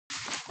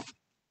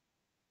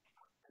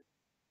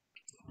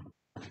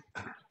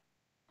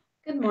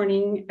Good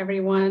morning,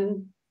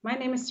 everyone. My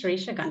name is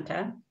Sureesha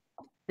Ganta,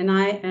 and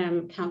I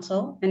am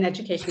Counsel and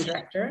Education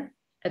Director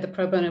at the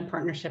Pro Bono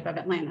Partnership of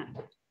Atlanta.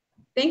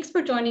 Thanks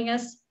for joining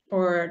us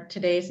for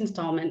today's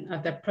installment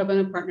of the Pro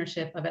Bono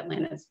Partnership of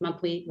Atlanta's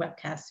monthly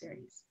webcast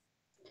series.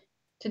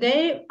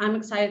 Today, I'm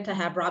excited to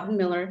have Robin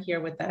Miller here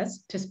with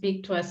us to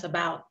speak to us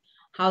about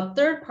how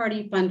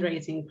third-party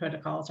fundraising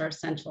protocols are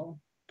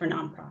essential for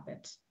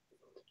nonprofits.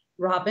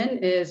 Robin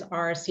is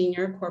our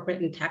Senior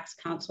Corporate and Tax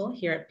Counsel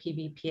here at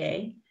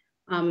PBPA.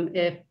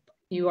 If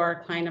you are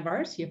a client of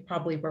ours, you've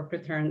probably worked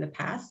with her in the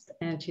past,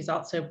 and she's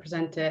also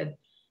presented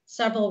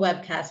several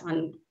webcasts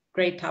on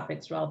great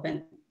topics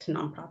relevant to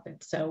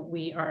nonprofits. So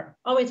we are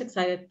always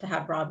excited to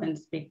have Robin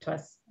speak to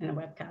us in a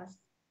webcast.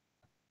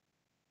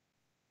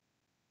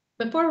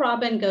 Before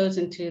Robin goes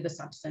into the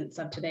substance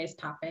of today's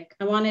topic,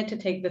 I wanted to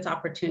take this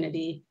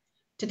opportunity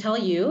to tell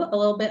you a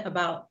little bit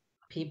about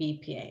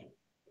PBPA.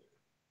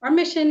 Our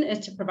mission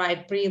is to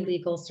provide free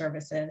legal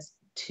services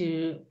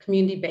to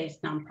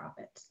community-based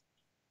nonprofits.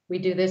 We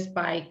do this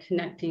by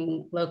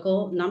connecting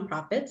local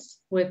nonprofits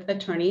with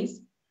attorneys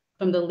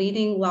from the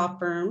leading law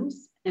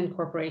firms and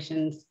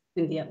corporations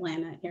in the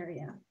Atlanta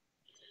area.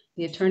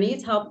 The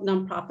attorneys help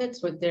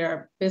nonprofits with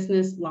their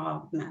business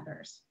law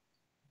matters.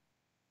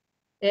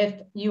 If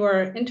you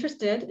are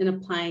interested in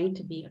applying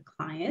to be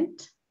a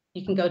client,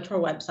 you can go to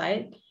our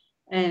website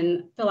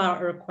and fill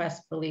out a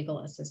request for legal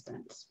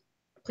assistance.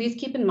 Please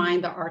keep in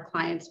mind that our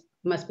clients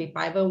must be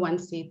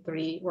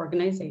 501c3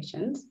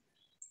 organizations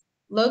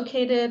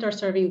located or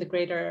serving the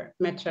greater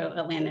metro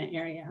Atlanta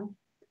area,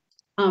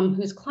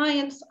 whose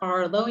clients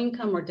are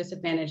low-income or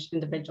disadvantaged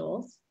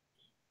individuals,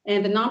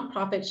 and the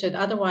nonprofit should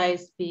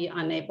otherwise be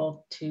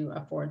unable to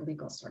afford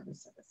legal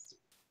services.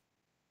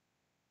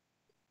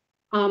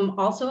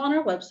 Also on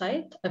our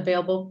website,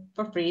 available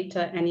for free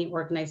to any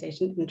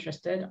organization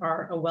interested,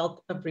 are a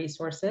wealth of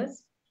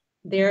resources.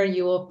 There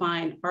you will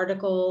find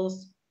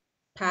articles,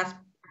 past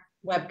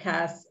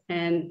webcasts,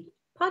 and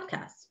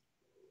podcasts.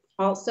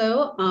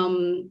 Also,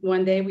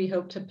 one day we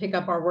hope to pick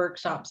up our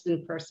workshops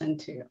in person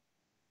too.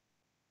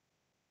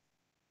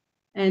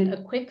 And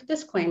a quick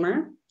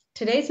disclaimer,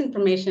 today's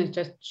information is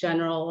just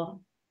general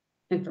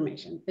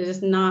information. It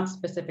is not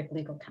specific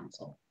legal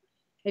counsel.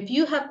 If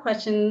you have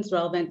questions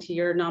relevant to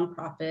your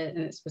nonprofit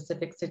and its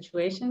specific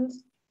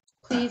situations,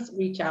 please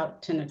reach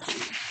out to an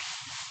attorney.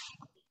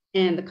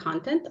 And the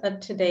content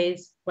of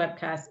today's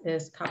webcast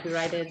is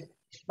copyrighted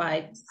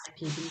by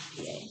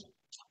PBPA.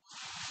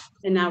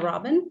 And now,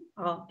 Robin,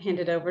 I'll hand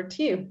it over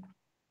to you.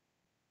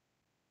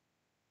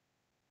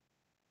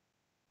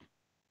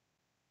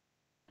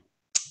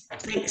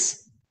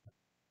 Thanks,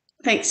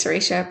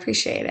 Sureesha.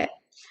 Appreciate it.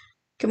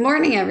 Good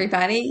morning,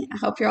 everybody. I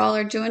hope you all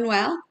are doing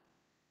well.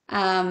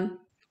 I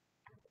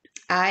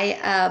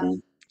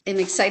am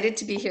excited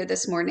to be here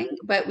this morning,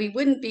 but we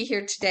wouldn't be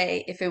here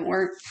today if it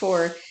weren't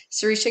for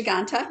Sureesha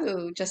Ganta,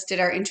 who just did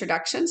our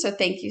introduction. So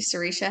thank you,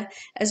 Sureesha,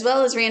 as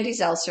well as Randy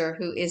Zelser,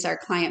 who is our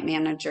client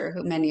manager,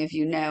 who many of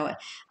you know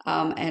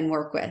and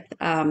work with.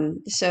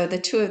 So the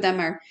two of them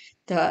are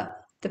the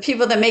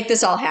people that make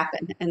this all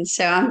happen. And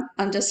so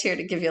I'm just here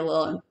to give you a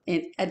little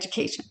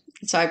education.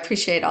 So I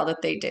appreciate all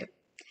that they do.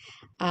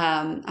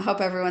 I hope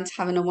everyone's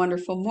having a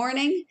wonderful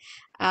morning.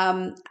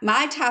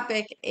 My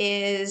topic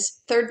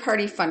is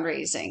third-party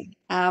fundraising.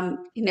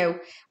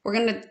 We're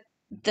going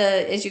to,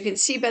 as you can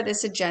see by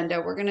this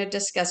agenda, we're going to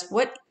discuss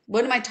what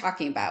am I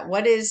talking about?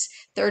 What is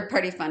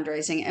third-party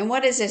fundraising and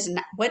what is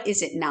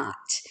it not?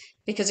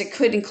 Because it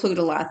could include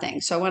a lot of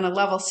things. So I want to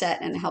level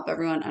set and help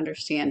everyone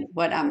understand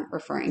what I'm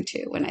referring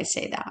to when I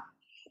say that.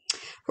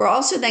 We're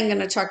also then going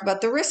to talk about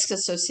the risks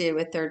associated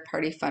with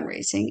third-party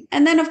fundraising,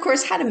 and then, of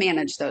course, how to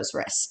manage those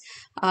risks.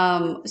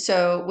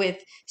 So with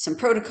some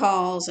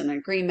protocols, an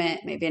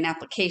agreement, maybe an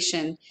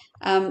application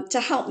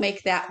to help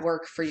make that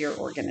work for your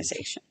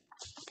organization.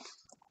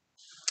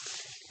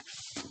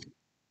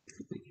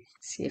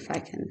 See if I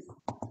can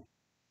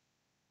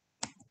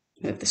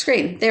move the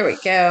screen. There we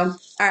go.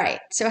 All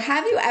right. So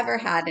have you ever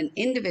had an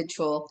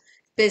individual,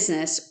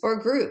 business, or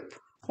group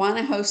want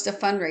to host a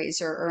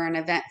fundraiser or an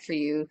event for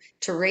you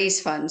to raise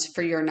funds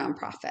for your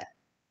nonprofit?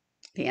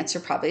 The answer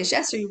probably is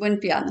yes, or you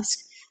wouldn't be on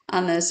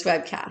this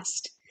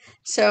webcast.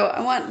 So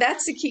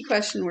that's the key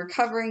question we're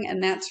covering,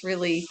 and that's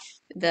really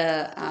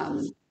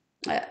the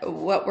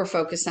what we're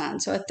focused on.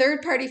 So a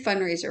third-party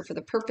fundraiser, for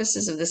the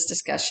purposes of this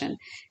discussion,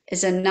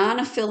 is a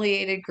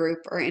non-affiliated group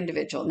or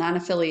individual,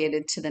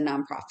 non-affiliated to the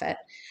nonprofit,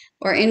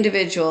 or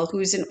individual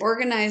who's an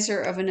organizer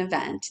of an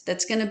event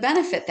that's going to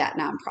benefit that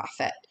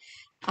nonprofit.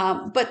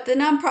 But the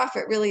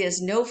nonprofit really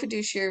has no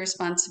fiduciary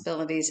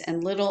responsibilities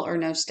and little or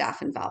no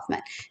staff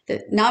involvement.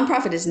 The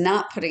nonprofit is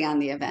not putting on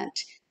the event.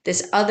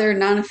 This other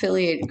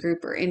non-affiliated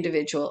group or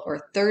individual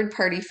or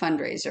third-party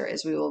fundraiser,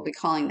 as we will be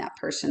calling that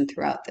person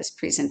throughout this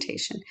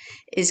presentation,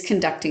 is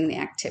conducting the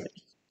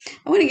activity.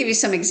 I want to give you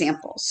some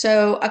examples.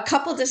 So a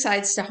couple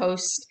decides to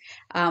host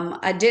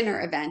a dinner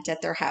event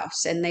at their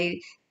house, and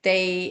they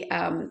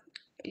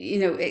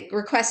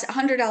request a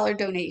 $100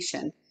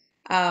 donation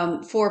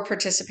for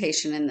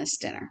participation in this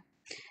dinner.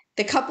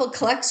 The couple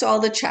collects all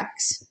the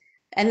checks.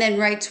 and then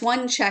writes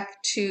one check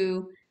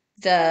to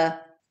a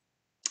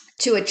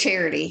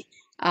charity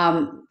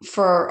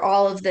for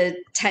all of the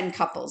 10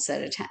 couples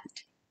that attend,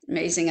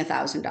 raising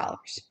 $1,000.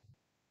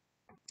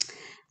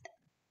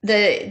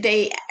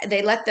 They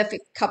let the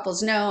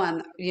couples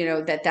know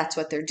that that's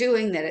what they're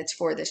doing, that it's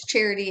for this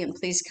charity, and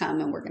please come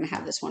and we're going to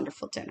have this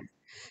wonderful dinner.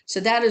 So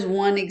that is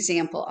one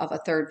example of a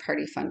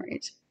third-party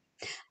fundraiser.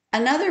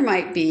 Another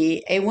might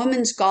be a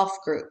women's golf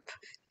group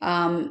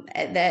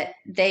that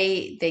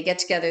they get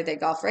together, they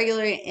golf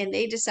regularly, and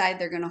they decide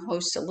they're going to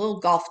host a little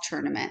golf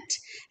tournament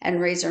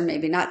and raise, or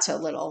maybe not so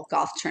little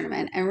golf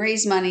tournament, and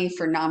raise money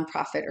for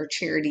nonprofit or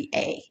charity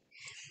A.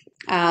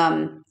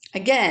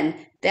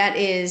 Again, that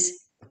is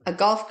a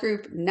golf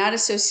group not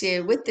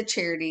associated with the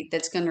charity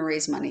that's going to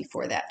raise money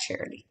for that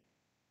charity.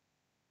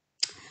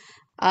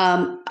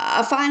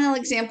 A final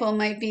example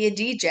might be a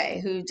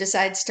DJ who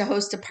decides to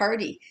host a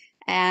party,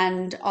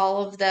 and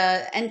all of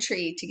the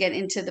entry to get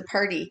into the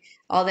party,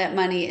 all that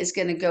money is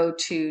going to go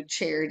to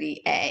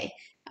charity A.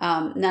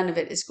 None of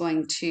it is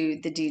going to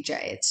the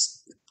DJ.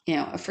 It's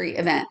a free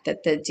event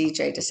that the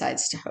DJ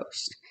decides to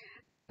host.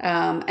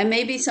 And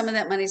maybe some of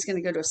that money is going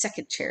to go to a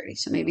second charity.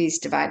 So maybe he's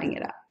dividing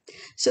it up.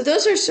 So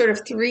those are sort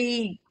of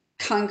three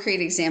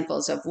concrete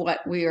examples of what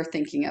we are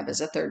thinking of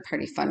as a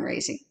third-party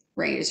fundraising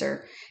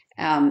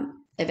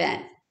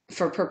event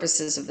for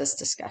purposes of this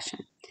discussion.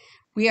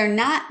 We are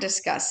not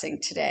discussing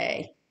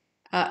today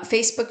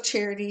Facebook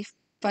charity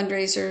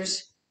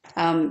fundraisers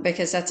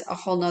because that's a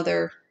whole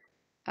nother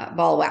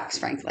ball of wax,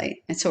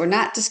 frankly. And so we're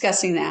not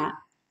discussing that.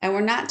 And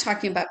we're not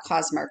talking about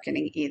cause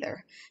marketing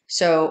either.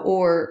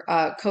 Or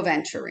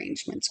co-venture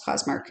arrangements,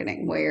 cause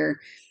marketing, where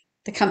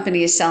the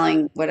company is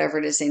selling whatever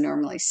it is they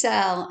normally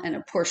sell, and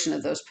a portion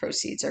of those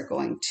proceeds are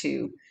going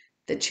to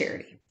the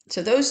charity.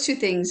 So those two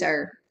things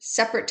are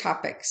separate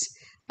topics.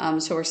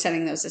 So we're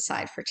setting those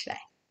aside for today.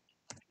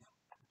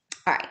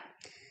 All right.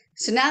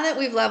 So now that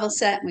we've level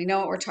set and we know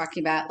what we're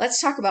talking about,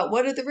 let's talk about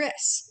what are the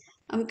risks.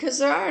 Because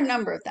there are a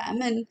number of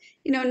them, and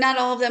not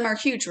all of them are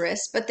huge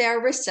risks, but there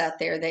are risks out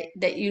there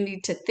that you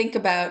need to think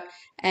about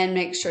and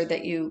make sure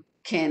that you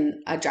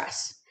can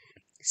address.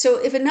 So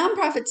if a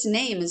nonprofit's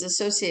name is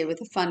associated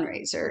with a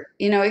fundraiser,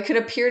 it could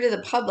appear to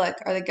the public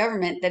or the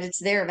government that it's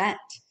their event.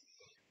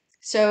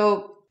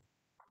 So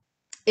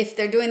if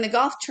they're doing the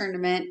golf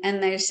tournament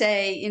and they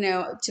say,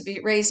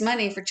 raise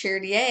money for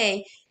charity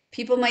A,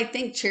 people might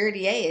think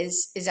charity A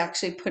is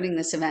actually putting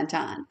this event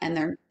on,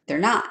 and they're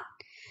not.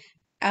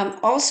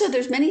 Also,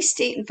 there's many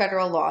state and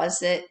federal laws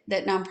that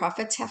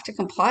nonprofits have to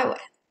comply with.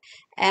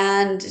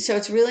 And so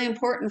it's really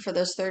important for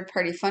those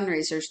third-party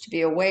fundraisers to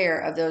be aware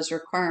of those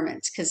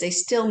requirements because they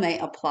still may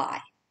apply.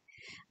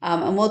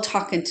 And we'll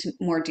talk into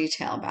more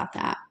detail about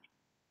that.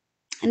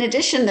 In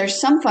addition, there's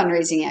some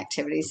fundraising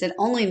activities that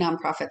only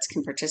nonprofits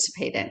can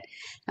participate in.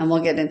 And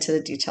we'll get into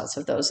the details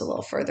of those a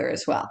little further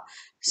as well.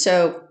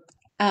 So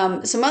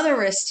some other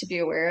risks to be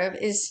aware of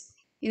is,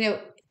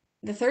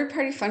 the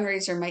third-party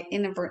fundraiser might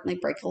inadvertently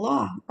break a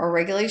law or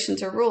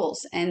regulations or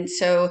rules. And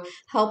so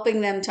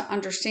helping them to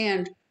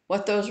understand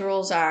what those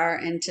rules are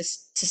and to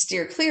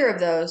steer clear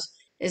of those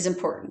is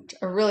important.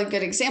 A really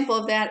good example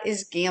of that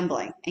is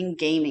gambling and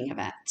gaming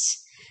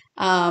events.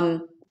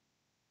 Often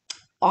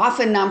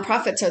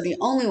nonprofits are the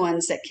only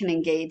ones that can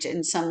engage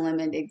in some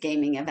limited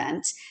gaming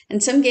events,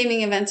 and some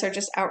gaming events are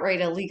just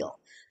outright illegal.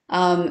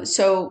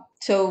 So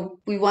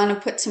we want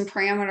to put some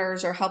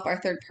parameters or help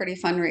our third-party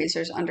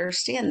fundraisers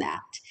understand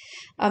that.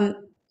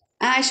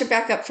 I should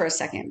back up for a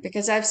second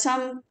because I have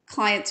some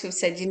clients who've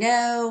said,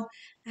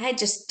 I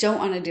just don't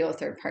want to deal with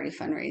third-party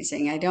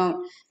fundraising.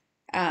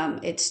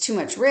 It's too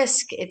much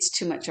risk. It's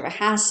too much of a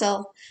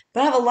hassle.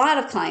 But I have a lot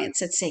of clients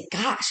that say,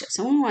 gosh, if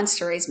someone wants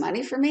to raise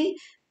money for me,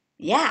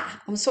 yeah,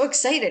 I'm so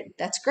excited.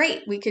 That's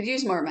great. We could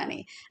use more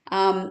money.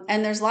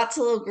 And there's lots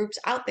of little groups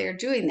out there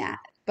doing that.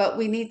 But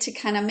we need to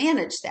kind of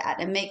manage that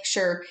and make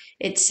sure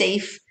it's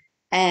safe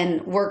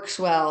and works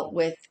well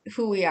with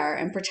who we are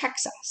and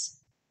protects us.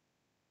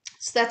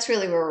 So that's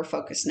really where we're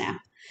focused now,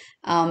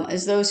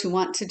 is those who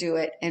want to do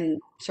it and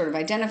sort of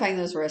identifying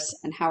those risks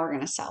and how we're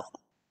going to solve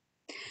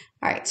them.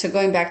 All right, so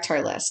going back to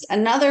our list.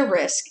 Another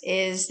risk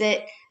is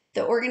that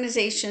the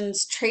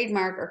organization's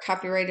trademark or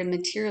copyrighted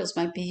materials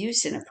might be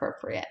used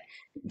inappropriate.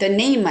 The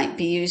name might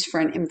be used for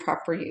an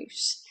improper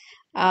use.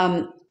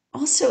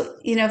 Also,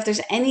 if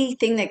there's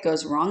anything that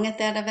goes wrong at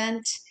that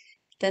event,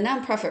 the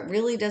nonprofit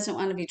really doesn't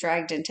want to be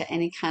dragged into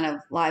any kind of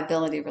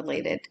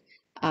liability-related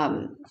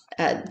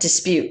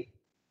dispute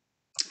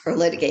or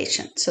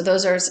litigation. So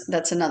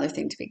that's another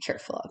thing to be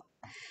careful of.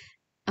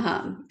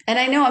 And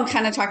I know I'm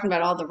kind of talking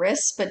about all the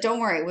risks, but don't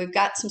worry, we've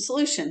got some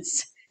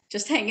solutions.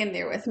 Just hang in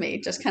there with me,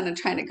 just kind of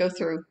trying to go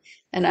through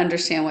and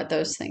understand what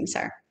those things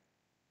are.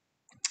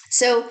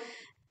 So,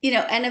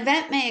 an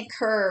event may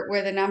occur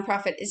where the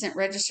nonprofit isn't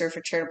registered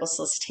for charitable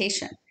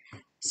solicitation.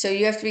 So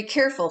you have to be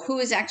careful who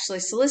is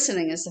actually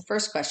soliciting is the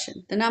first question.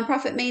 The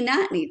nonprofit may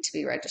not need to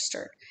be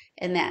registered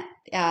in that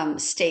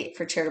state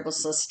for charitable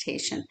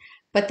solicitation.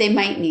 but they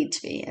might need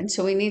to be. And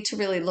so we need to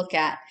really look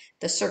at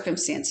the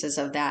circumstances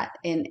of that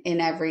in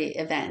every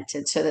event.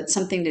 And so that's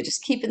something to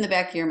just keep in the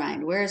back of your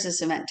mind. Where is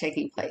this event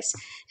taking place?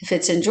 If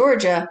it's in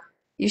Georgia,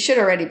 you should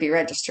already be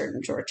registered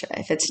in Georgia.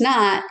 If it's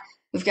not,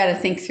 we've got to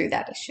think through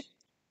that issue.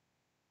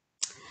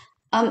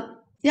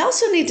 You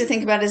also need to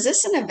think about, is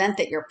this an event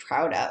that you're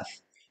proud of?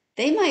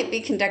 They might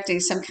be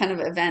conducting some kind of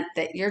event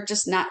that you're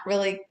just not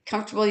really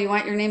comfortable you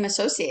want your name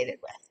associated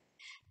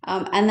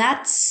with. And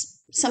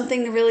that's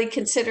something to really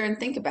consider and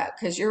think about,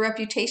 because your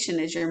reputation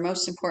is your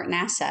most important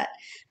asset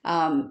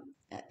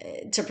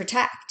to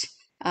protect.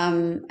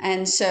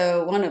 And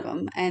so one of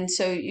them. And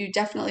so you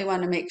definitely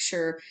want to make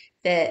sure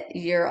that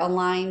you're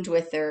aligned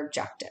with their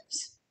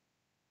objectives.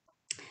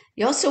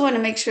 You also want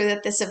to make sure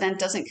that this event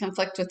doesn't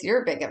conflict with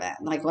your big event.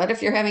 Like, what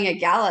if you're having a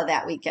gala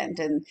that weekend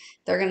and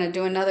they're going to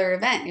do another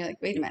event? You're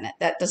like, wait a minute,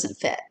 that doesn't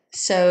fit.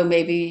 So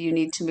maybe you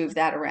need to move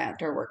that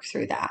around or work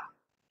through that.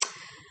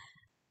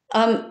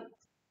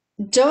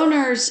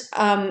 Donors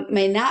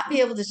may not be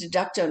able to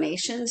deduct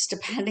donations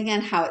depending on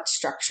how it's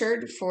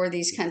structured for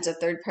these kinds of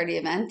third-party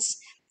events.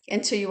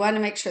 And so you want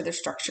to make sure they're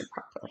structured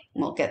properly.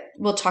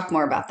 We'll talk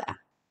more about that.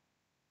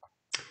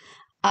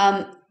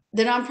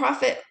 The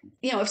nonprofit,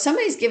 if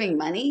somebody's giving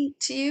money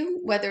to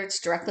you, whether it's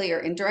directly or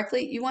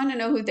indirectly, you want to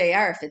know who they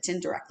are if it's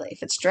indirectly.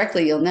 If it's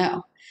directly, you'll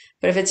know.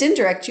 But if it's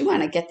indirect, you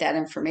want to get that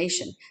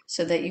information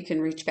so that you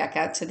can reach back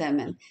out to them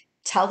and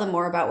tell them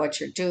more about what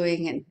you're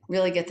doing and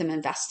really get them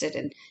invested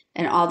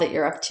in all that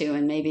you're up to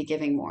and maybe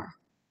giving more.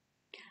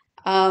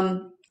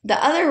 The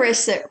other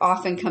risk that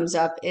often comes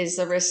up is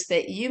the risk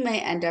that you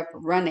may end up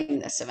running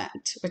this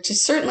event, which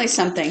is certainly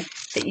something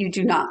that you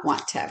do not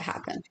want to have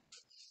happen.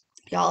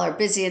 Y'all are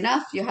busy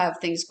enough, you have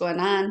things going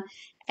on,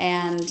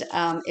 and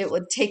it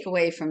would take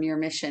away from your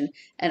mission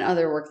and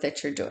other work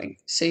that you're doing.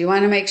 So you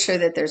want to make sure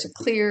that there's a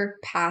clear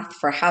path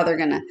for how they're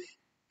going to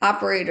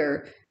operate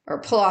or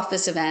pull off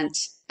this event,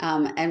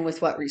 and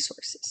with what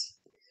resources.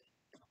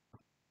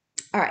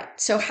 All right,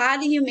 so how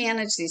do you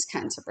manage these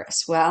kinds of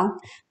risks? Well,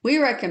 we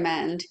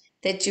recommend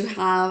that you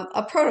have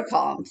a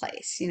protocol in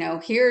place.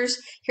 Here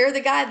are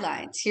the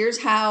guidelines.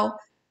 Here's how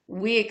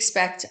we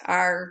expect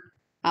our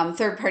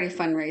third-party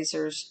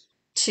fundraisers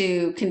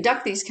to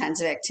conduct these kinds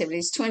of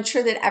activities to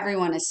ensure that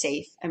everyone is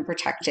safe and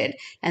protected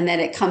and that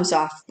it comes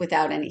off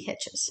without any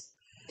hitches.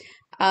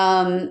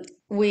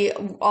 We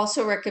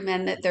also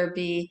recommend that there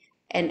be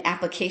an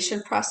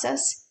application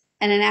process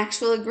and an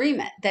actual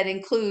agreement that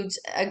includes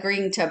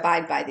agreeing to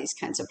abide by these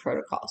kinds of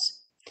protocols.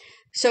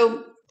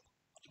 So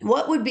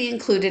what would be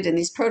included in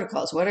these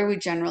protocols? What are we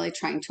generally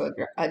trying to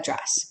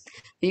address?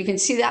 You can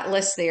see that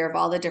list there of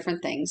all the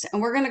different things,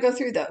 and we're going to go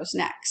through those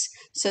next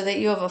so that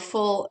you have a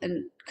full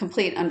and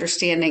complete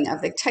understanding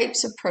of the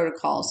types of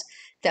protocols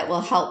that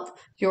will help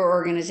your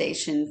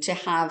organization to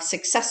have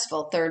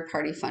successful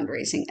third-party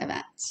fundraising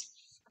events.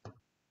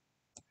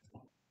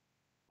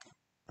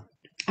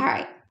 All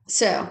right,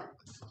 so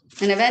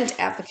an event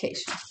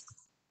application.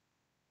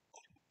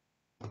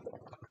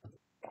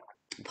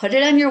 Put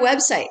it on your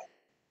website.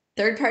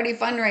 Third-party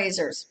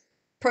fundraisers,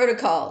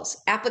 protocols,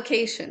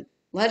 application.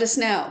 Let us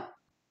know.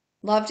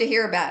 Love to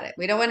hear about it.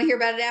 We don't want to hear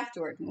about it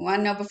afterward. We want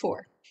to know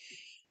before.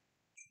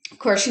 Of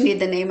course, you need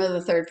the name of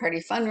the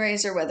third-party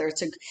fundraiser, whether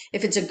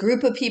if it's a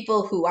group of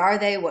people, who are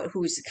they,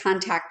 who's the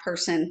contact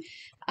person,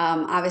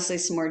 obviously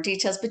some more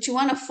details, but you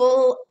want a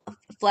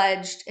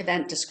full-fledged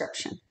event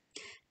description.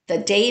 The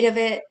date of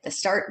it, the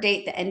start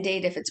date, the end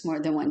date if it's more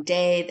than one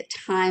day, the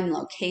time,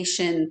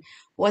 location,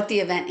 what the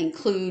event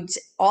includes,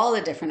 all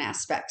the different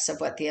aspects of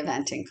what the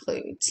event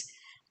includes,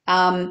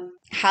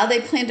 how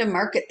they plan to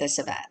market this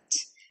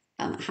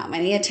event, how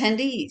many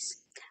attendees,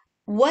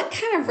 what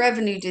kind of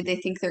revenue do they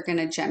think they're going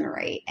to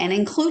generate, and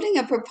including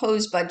a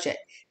proposed budget,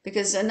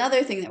 because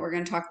another thing that we're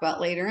going to talk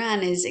about later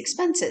on is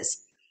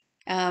expenses,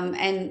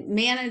 and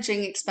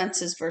managing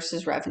expenses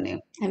versus revenue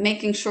and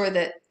making sure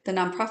that the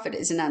nonprofit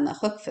isn't on the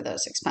hook for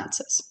those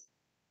expenses.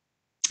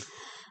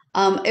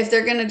 If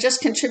they're going to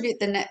just contribute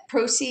the net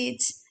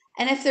proceeds,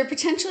 and if they're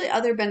potentially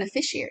other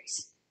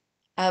beneficiaries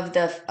of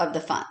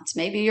the funds.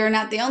 Maybe you're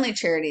not the only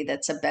charity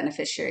that's a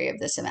beneficiary of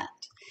this event.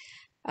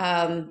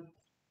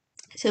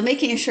 So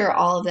making sure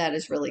all of that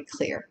is really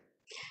clear.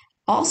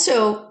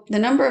 Also, the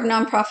number of the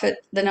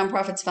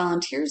nonprofit's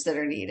volunteers that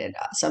are needed.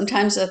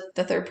 Sometimes the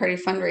third-party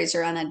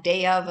fundraiser on a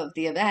day of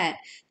the event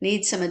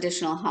needs some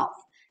additional help,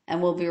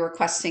 and we'll be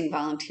requesting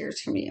volunteers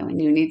from you.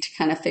 And you need to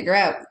kind of figure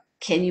out,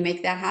 can you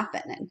make that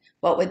happen? And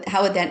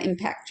how would that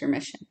impact your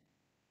mission?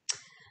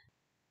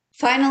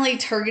 Finally,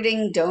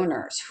 targeting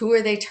donors. Who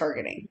are they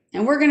targeting?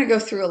 And we're going to go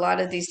through a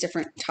lot of these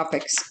different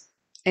topics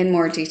in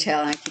more detail,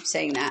 and I keep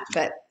saying that,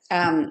 but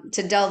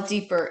to delve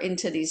deeper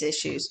into these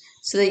issues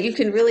so that you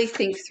can really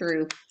think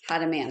through how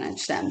to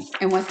manage them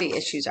and what the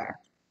issues are.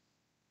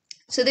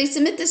 So they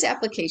submit this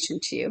application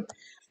to you,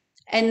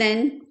 and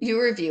then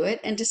you review it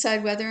and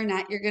decide whether or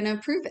not you're going to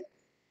approve it.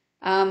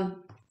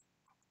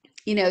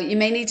 You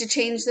may need to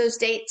change those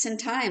dates and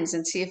times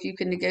and see if you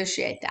can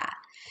negotiate that.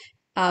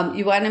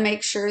 You want to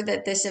make sure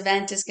that this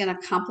event is going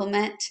to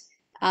complement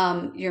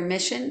your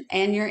mission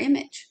and your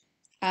image.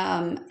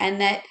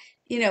 And that,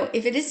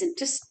 if it isn't,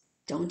 just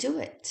don't do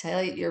it.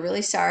 Tell you you're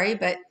really sorry,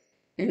 but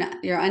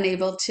you're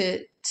unable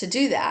to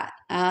do that.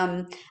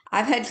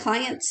 I've had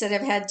clients that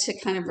have had to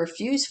kind of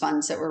refuse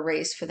funds that were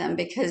raised for them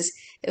because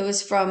it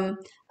was from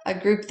a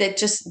group that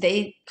just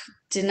they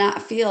did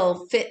not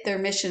feel fit their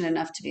mission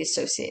enough to be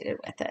associated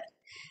with it.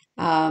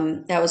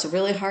 That was a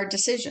really hard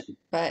decision,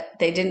 but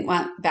they didn't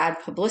want bad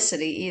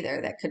publicity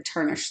either that could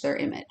tarnish their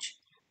image.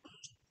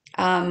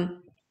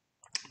 Um,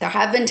 there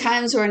have been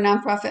times where a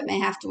nonprofit may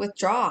have to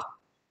withdraw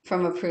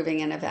from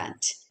approving an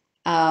event.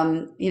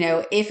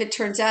 If it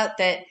turns out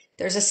that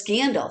there's a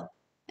scandal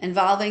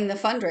involving the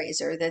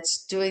fundraiser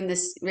that's doing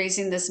this,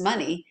 raising this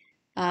money,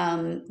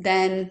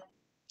 then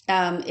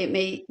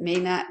it may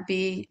not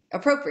be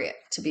appropriate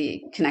to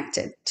be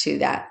connected to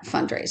that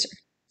fundraiser.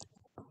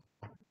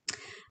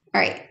 All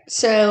right,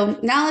 so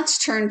now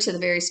let's turn to the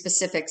very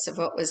specifics of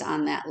what was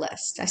on that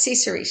list. I see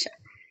Sarisha.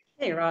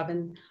 Hey,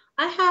 Robin.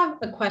 I have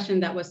a question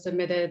that was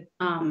submitted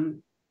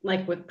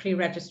like with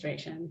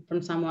pre-registration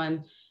from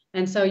someone.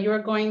 And so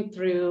you're going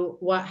through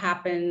what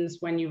happens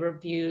when you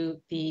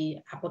review the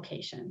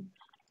application.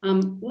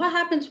 What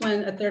happens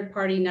when a third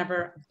party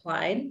never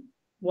applied?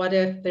 What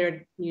if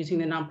they're using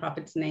the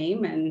nonprofit's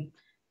name and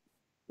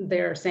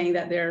they're saying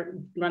that they're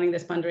running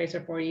this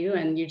fundraiser for you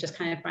and you just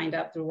kind of find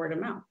out through word of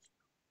mouth?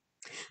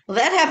 Well,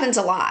 that happens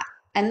a lot.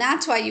 And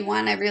that's why you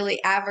want to really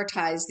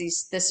advertise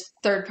this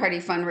third-party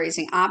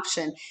fundraising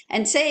option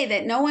and say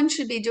that no one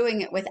should be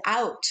doing it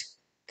without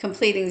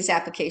completing these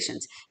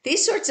applications.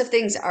 These sorts of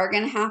things are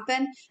going to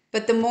happen,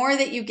 but the more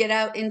that you get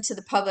out into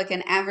the public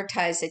and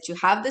advertise that you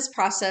have this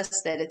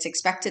process, that it's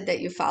expected that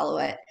you follow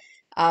it,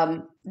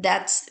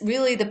 that's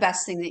really the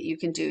best thing that you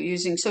can do,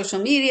 using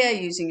social media,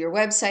 using your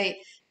website,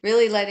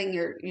 really letting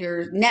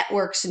your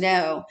networks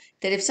know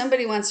that if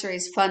somebody wants to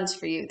raise funds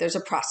for you, there's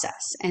a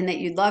process and that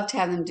you'd love to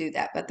have them do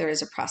that, but there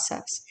is a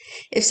process.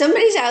 If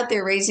somebody's out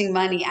there raising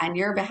money on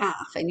your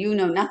behalf and you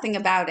know nothing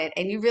about it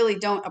and you really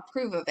don't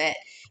approve of it,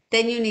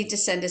 then you need to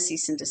send a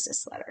cease and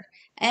desist letter.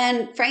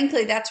 And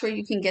frankly, that's where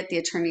you can get the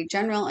Attorney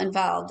General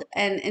involved.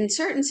 And in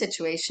certain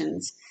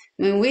situations,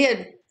 I mean, we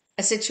had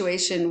a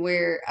situation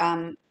where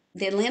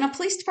the Atlanta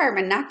Police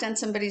Department knocked on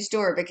somebody's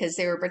door because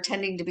they were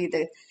pretending to be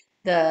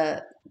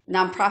the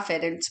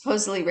nonprofit and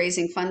supposedly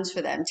raising funds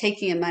for them,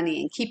 taking in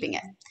money and keeping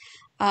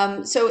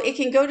it. So it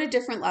can go to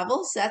different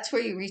levels. That's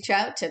where you reach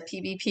out to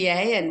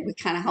PBPA and we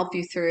kind of help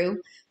you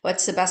through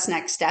what's the best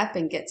next step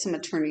and get some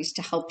attorneys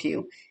to help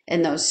you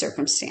in those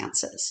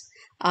circumstances.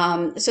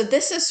 So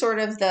this is sort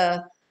of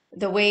the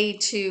way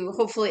to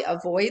hopefully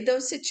avoid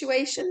those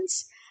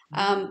situations,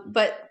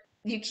 but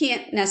you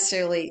can't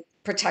necessarily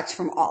protect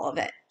from all of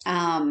it.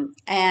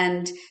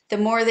 And the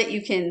more that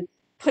you can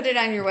put it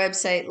on your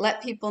website,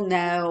 let people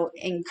know,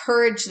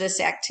 encourage this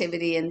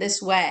activity in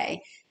this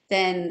way,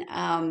 then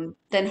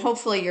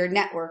hopefully your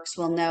networks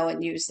will know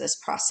and use this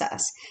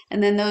process.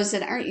 And then those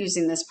that aren't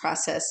using this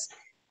process,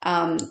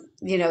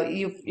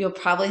 you'll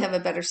probably have a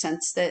better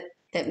sense that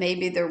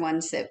maybe they're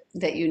ones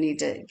that you need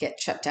to get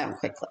shut down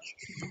quickly.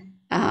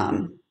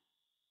 Thank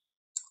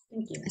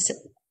you.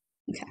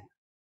 Okay.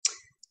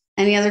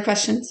 Any other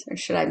questions, or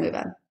should I move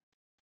on?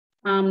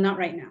 Not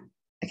right now.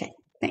 Okay,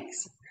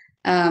 thanks.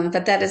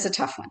 But that is a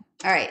tough one.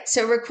 All right,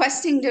 so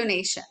requesting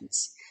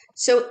donations.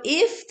 So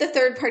if the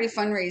third-party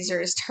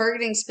fundraiser is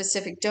targeting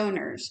specific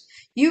donors,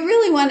 you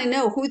really want to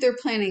know who they're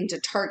planning to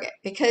target,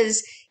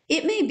 because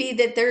it may be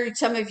that they're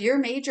some of your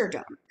major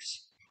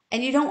donors,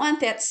 and you don't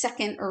want that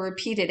second or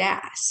repeated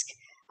ask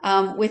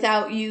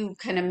without you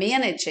kind of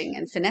managing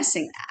and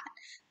finessing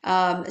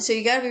that. So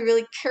you got to be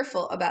really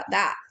careful about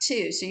that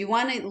too. So you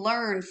want to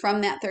learn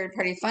from that third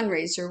party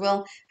fundraiser.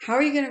 Well, how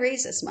are you going to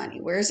raise this money?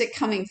 Where is it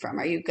coming from?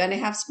 Are you going to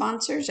have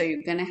sponsors? Are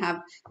you going to have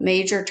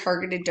major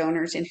targeted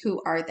donors, and who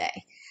are they?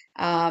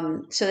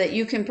 So that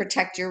you can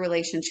protect your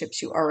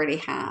relationships you already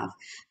have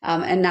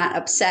and not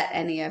upset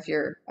any of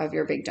your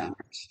big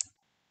donors.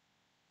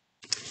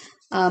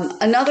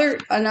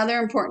 Another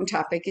important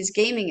topic is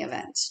gaming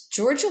events.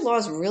 Georgia law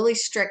is really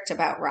strict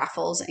about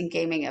raffles and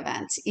gaming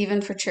events,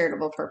 even for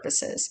charitable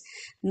purposes.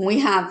 We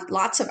have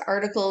lots of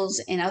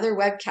articles and other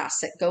webcasts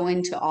that go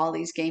into all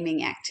these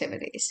gaming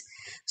activities.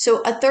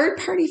 So a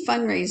third-party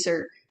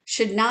fundraiser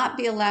should not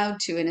be allowed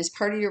to, and as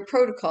part of your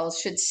protocols,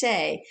 should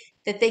say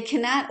that they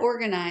cannot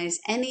organize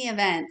any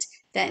event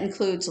that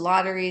includes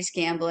lotteries,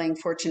 gambling,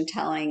 fortune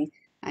telling.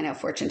 I know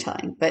fortune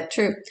telling, but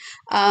true,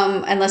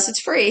 unless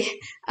it's free.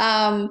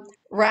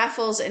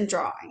 Raffles and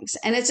drawings.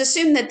 And it's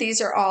assumed that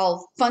these are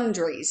all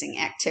fundraising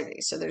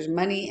activities, so there's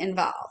money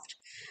involved.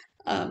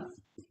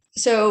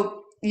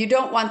 So you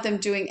don't want them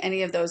doing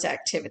any of those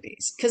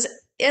activities, because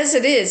as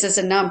it is, as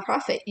a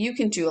nonprofit, you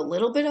can do a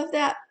little bit of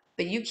that,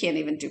 but you can't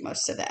even do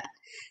most of that.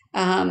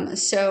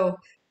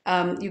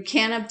 You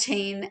can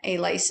obtain a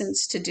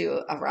license to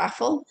do a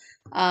raffle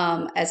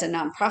as a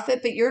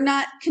nonprofit, but you're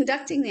not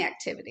conducting the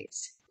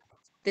activities.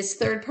 This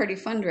third-party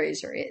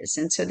fundraiser is,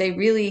 and so they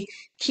really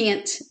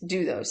can't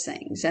do those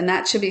things. And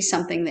that should be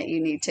something that you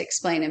need to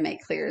explain and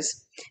make clear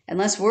is,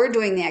 unless we're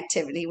doing the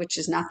activity, which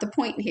is not the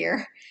point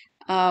here,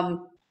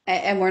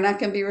 and we're not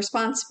going to be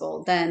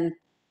responsible, then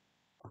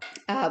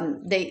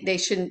they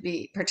shouldn't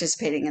be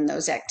participating in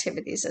those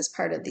activities as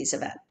part of these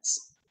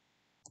events.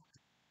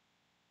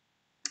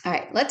 All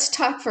right, let's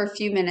talk for a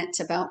few minutes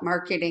about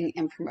marketing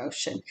and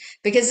promotion,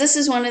 because this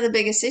is one of the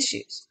biggest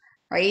issues,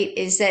 right?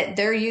 Is that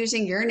they're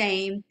using your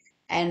name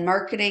and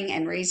marketing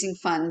and raising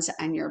funds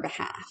on your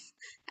behalf.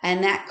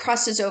 And that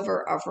crosses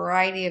over a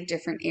variety of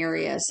different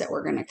areas that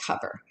we're going to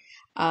cover.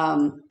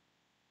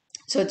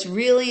 So it's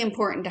really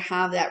important to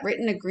have that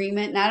written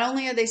agreement. Not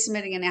only are they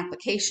submitting an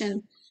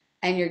application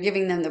and you're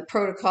giving them the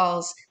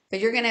protocols, but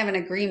you're going to have an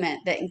agreement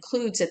that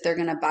includes that they're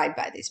going to abide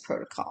by these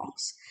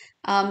protocols.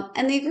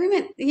 And the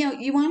agreement,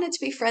 you want it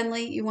to be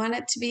friendly, you want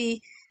it to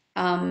be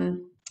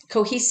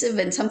cohesive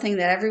and something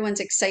that everyone's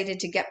excited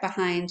to get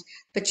behind,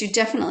 but you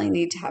definitely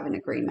need to have an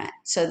agreement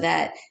so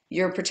that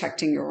you're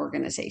protecting your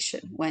organization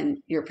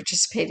when you're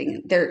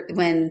participating there,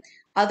 when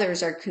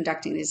others are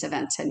conducting these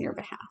events on your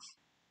behalf.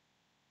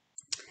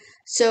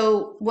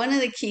 So one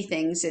of the key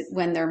things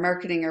when they're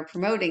marketing or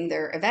promoting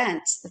their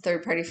events, the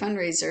third-party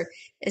fundraiser,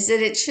 is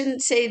that it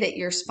shouldn't say that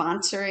you're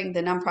sponsoring,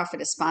 the nonprofit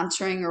is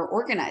sponsoring or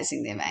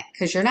organizing the event,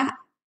 because you're not.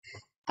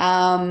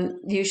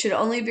 You should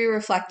only be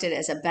reflected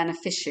as a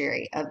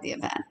beneficiary of the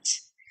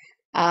event.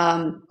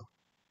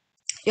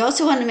 You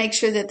also want to make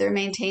sure that they're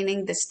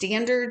maintaining the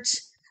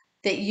standards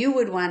that you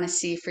would want to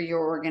see for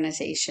your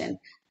organization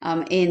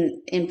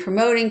in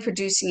promoting,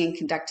 producing, and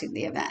conducting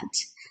the event.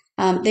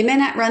 They may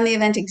not run the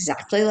event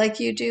exactly like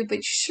you do, but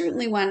you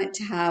certainly want it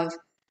to have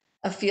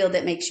a feel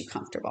that makes you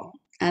comfortable,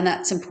 and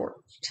that's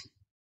important.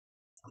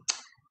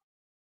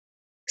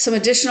 Some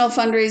additional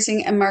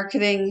fundraising and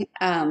marketing.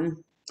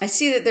 I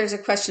see that there's a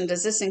question,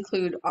 does this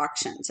include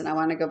auctions? And I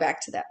want to go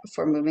back to that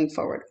before moving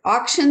forward.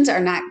 Auctions are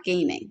not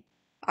gaming.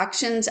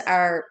 Auctions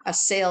are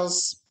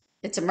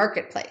it's a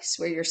marketplace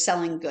where you're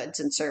selling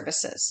goods and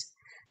services.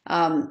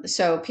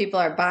 So people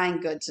are buying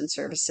goods and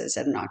services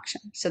at an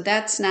auction. So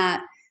that's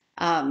not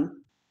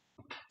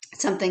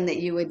something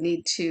that you would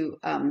need to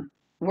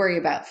worry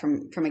about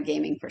from a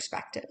gaming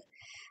perspective.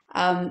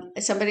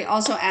 Somebody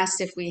also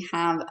asked if we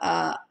have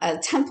a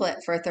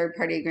template for a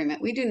third-party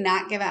agreement. We do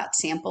not give out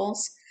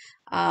samples.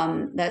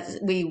 That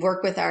we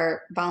work with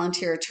our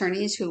volunteer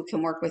attorneys who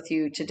can work with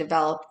you to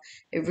develop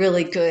a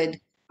really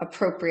good,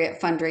 appropriate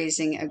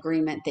fundraising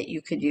agreement that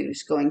you could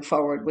use going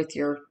forward with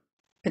your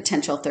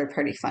potential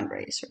third-party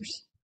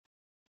fundraisers.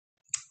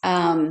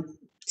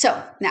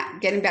 So now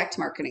getting back to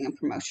marketing and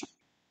promotion.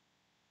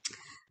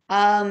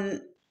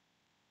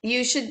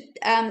 You should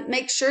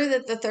make sure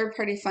that the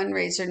third-party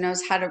fundraiser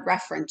knows how to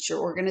reference your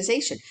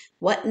organization.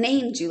 What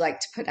name do you like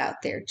to put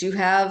out there? Do you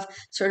have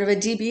sort of a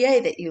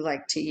DBA that you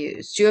like to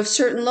use? Do you have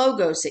certain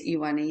logos that you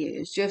want to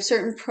use? Do you have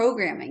certain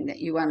programming that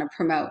you want to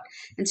promote?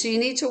 And so you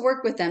need to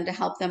work with them to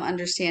help them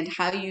understand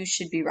how you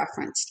should be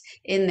referenced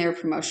in their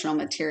promotional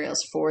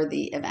materials for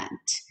the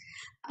event.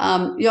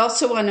 You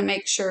also want to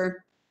make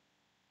sure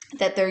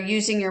that they're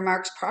using your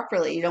marks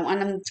properly. You don't want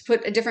them to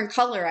put a different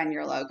color on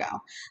your logo.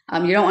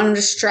 You don't want them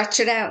to stretch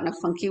it out in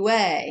a funky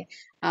way.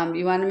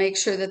 You want to make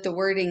sure that the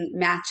wording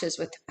matches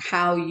with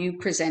how you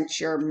present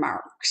your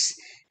marks.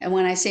 And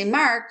when I say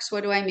marks,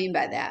 what do I mean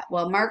by that?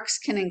 Well, marks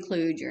can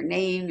include your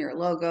name, your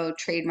logo,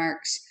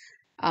 trademarks,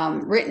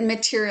 written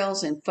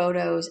materials and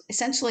photos,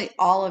 essentially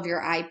all of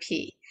your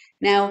IP.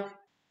 Now,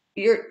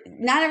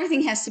 not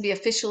everything has to be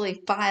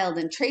officially filed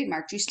and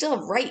trademarked. You still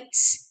have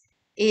rights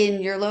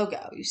in your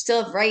logo. You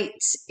still have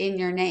rights in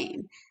your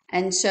name.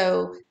 And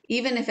so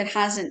even if it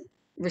hasn't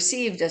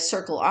received a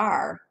Circle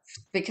R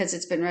because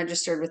it's been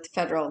registered with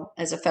the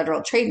as a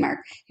federal trademark,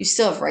 you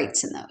still have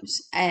rights in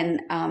those,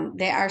 and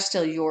they are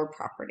still your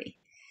property.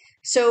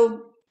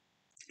 So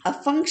a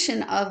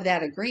function of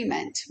that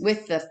agreement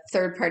with the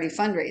third-party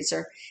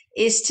fundraiser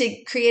is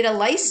to create a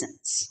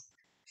license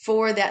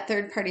for that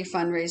third-party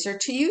fundraiser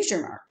to use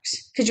your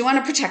marks, because you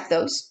want to protect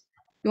those.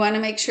 You want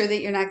to make sure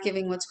that you're not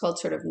giving what's called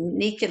sort of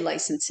naked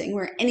licensing,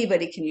 where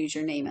anybody can use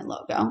your name and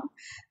logo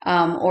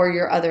or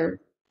your other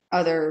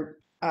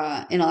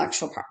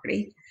intellectual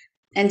property.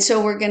 And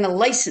so we're going to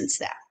license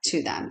that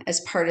to them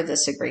as part of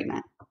this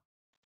agreement.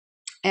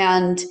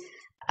 And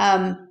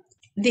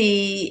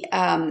the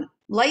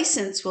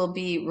license will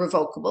be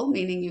revocable,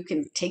 meaning you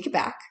can take it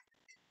back.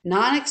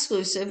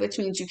 Non-exclusive, which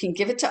means you can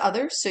give it to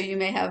others. So you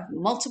may have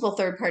multiple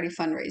third-party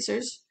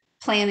fundraisers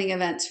planning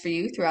events for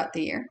you throughout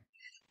the year.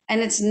 And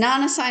it's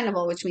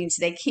non-assignable, which means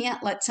they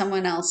can't let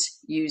someone else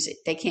use it.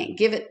 They can't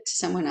give it to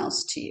someone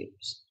else to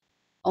use.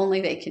 Only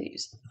they can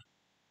use it.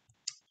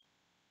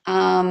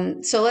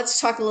 So let's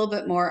talk a little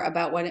bit more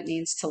about what it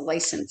means to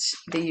license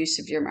the use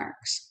of your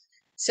marks.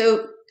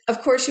 So,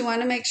 of course, you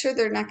want to make sure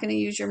they're not going to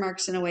use your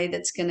marks in a way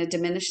that's going to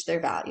diminish their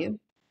value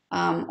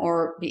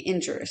or be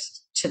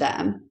injurious to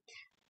them.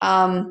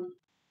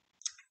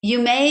 You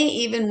may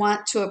even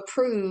want to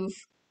approve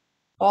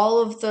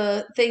all of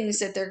the things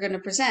that they're going to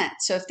present.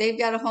 So if they've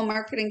got a whole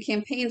marketing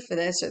campaign for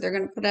this, or they're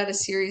going to put out a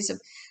series of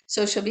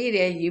social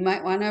media, you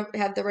might want to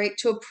have the right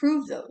to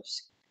approve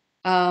those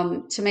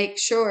to make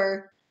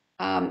sure,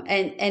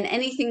 and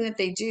anything that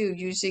they do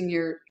using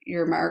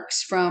your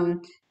marks,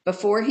 from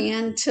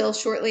beforehand till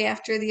shortly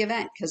after the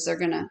event, because they're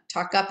going to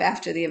talk up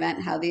after the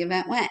event how the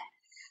event went.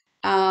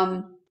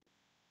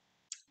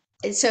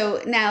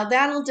 So now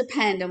that'll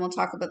depend, and we'll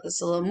talk about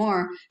this a little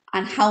more,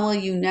 on how well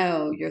you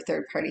know your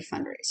third-party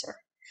fundraiser.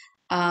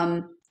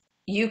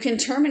 You can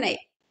terminate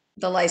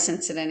the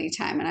license at any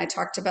time, and I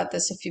talked about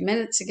this a few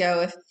minutes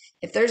ago.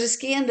 If there's a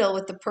scandal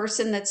with the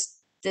person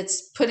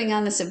that's putting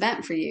on this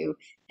event for you,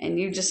 and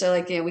you just are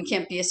like, we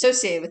can't be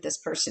associated with this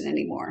person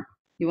anymore,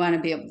 you want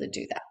to be able to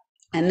do that,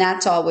 and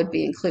that's all would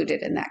be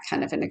included in that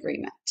kind of an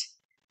agreement.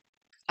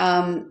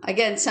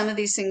 Again, some of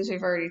these things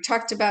we've already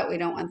talked about. We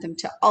don't want them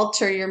to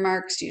alter your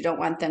marks. You don't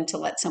want them to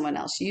let someone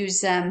else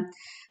use them.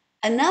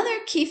 Another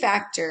key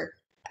factor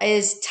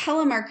is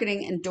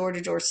telemarketing and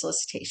door-to-door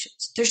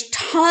solicitations. There's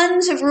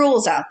tons of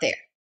rules out there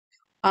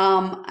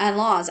and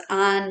laws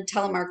on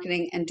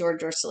telemarketing and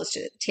door-to-door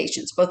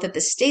solicitations, both at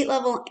the state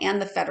level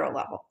and the federal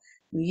level.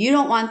 You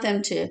don't want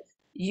them to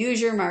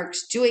use your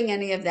marks doing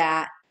any of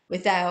that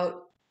without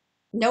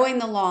knowing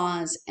the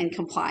laws and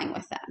complying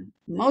with them.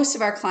 Most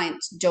of our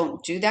clients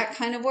don't do that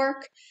kind of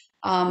work.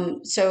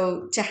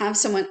 So to have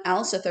someone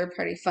else, a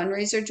third-party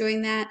fundraiser,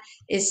 doing that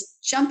is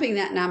jumping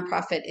that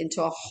nonprofit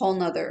into a whole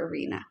nother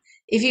arena.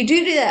 If you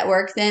do that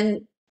work,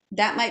 then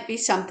that might be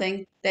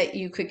something that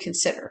you could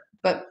consider.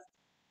 But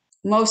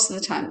most of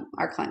the time,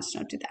 our clients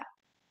don't do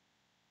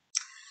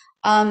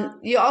that.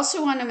 You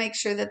also want to make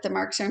sure that the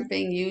marks aren't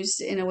being used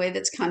in a way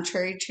that's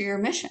contrary to your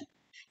mission.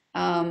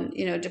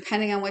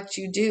 Depending on what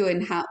you do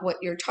and what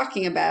you're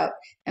talking about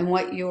and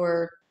what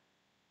your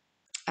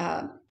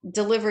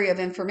delivery of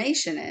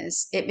information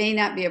is, it may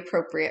not be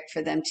appropriate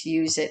for them to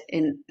use it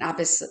in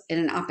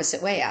an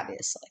opposite way,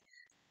 obviously.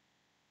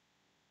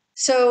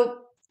 So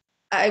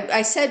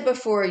I said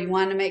before, you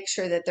want to make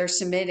sure that they're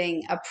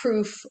submitting a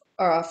proof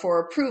for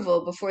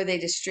approval before they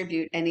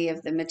distribute any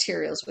of the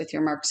materials with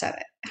your marks on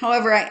it.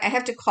 However, I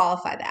have to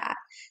qualify that.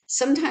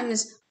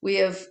 Sometimes we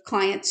have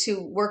clients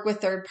who work with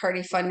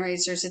third-party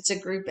fundraisers. It's a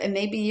group, and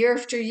maybe year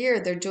after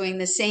year, they're doing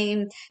the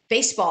same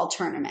baseball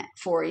tournament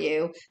for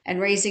you and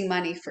raising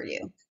money for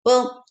you.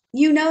 Well,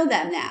 you know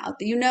them now.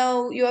 You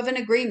know, you have an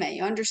agreement.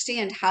 You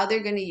understand how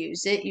they're going to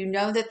use it. You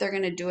know that they're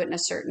going to do it in a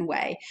certain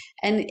way,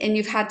 and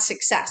you've had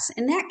success.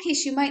 In that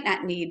case, you might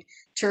not need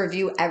to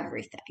review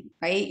everything,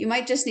 right? You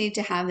might just need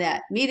to have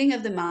that meeting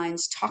of the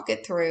minds, talk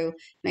it through,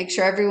 make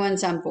sure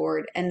everyone's on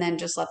board, and then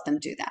just let them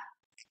do that.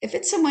 If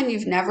it's someone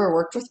you've never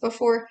worked with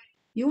before,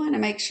 you want to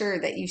make sure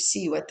that you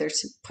see what they're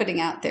putting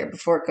out there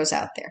before it goes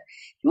out there.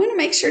 You want to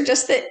make sure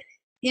just that,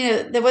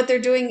 that what they're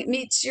doing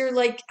meets your,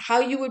 how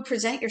you would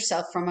present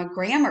yourself from a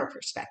grammar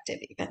perspective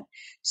even.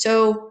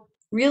 So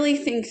really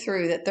think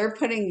through that they're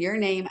putting your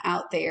name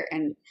out there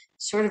and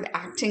sort of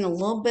acting a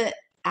little bit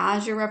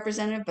as your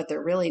representative, but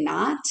they're really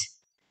not.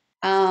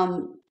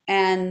 And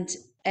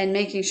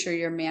making sure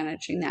you're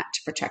managing that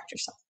to protect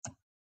yourself.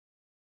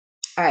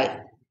 All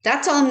right,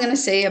 that's all I'm going to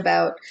say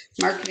about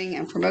marketing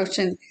and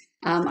promotion.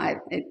 I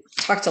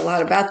talked a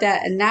lot about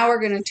that, and now we're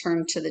going to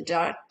turn to the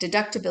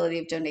deductibility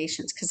of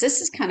donations, because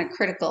this is kind of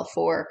critical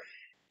for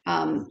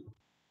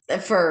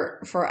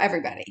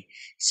everybody.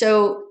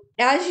 So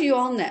as you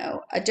all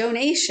know, a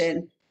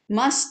donation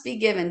must be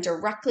given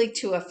directly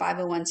to a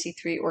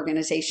 501c3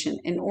 organization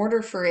in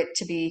order for it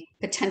to be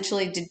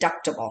potentially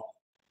deductible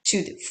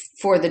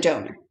for the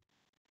donor.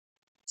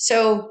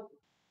 So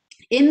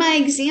in my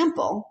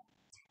example,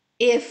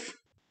 if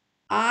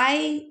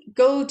I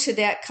go to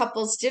that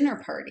couple's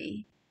dinner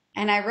party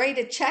and I write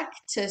a check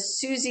to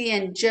Susie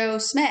and Joe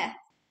Smith,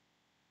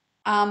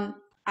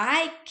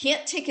 I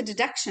can't take a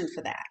deduction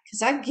for that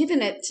because I've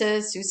given it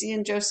to Susie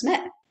and Joe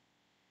Smith.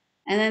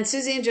 And then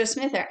Susie and Joe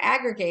Smith are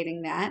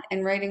aggregating that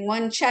and writing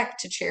one check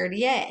to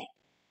Charity A.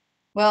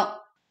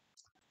 Well,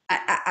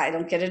 I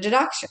don't get a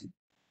deduction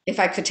if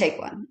I could take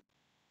one.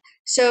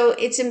 So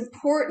it's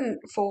important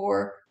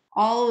for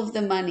all of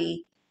the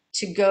money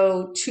to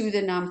go to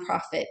the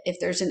nonprofit if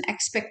there's an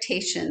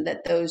expectation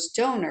that those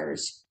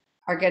donors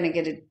are going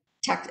to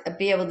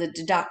be able to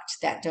deduct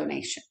that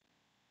donation.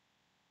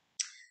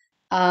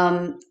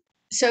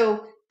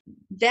 So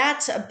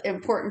that's an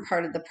important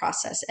part of the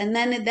process. And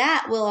then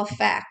that will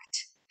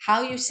affect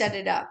how you set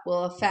it up,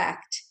 will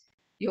affect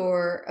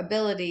your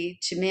ability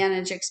to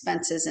manage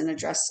expenses and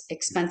address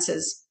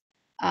expenses,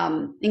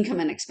 income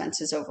and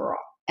expenses overall,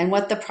 and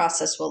what the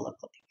process will look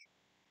like.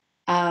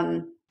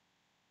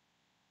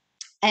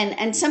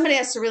 And somebody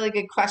asked a really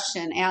good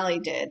question, Allie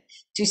did.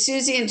 Do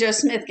Susie and Joe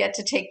Smith get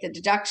to take the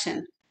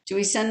deduction? Do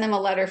we send them a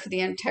letter for the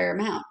entire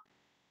amount?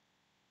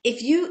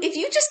 If you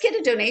just get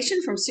a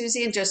donation from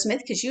Susie and Joe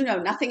Smith because you know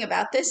nothing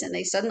about this and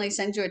they suddenly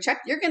send you a check,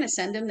 you're going to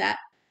send them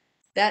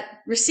that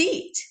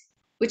receipt,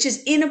 which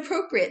is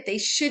inappropriate. They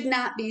should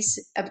not be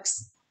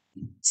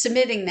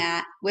submitting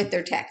that with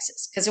their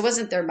taxes because it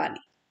wasn't their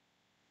money.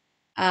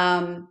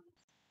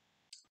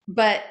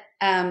 But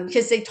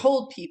because they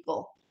told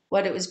people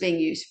what it was being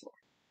used for.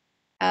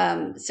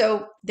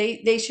 So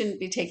they shouldn't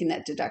be taking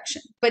that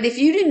deduction. But if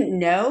you didn't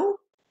know,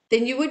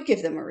 then you would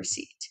give them a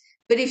receipt.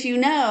 But if you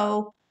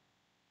know,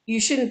 you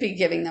shouldn't be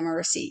giving them a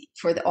receipt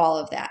for all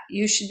of that.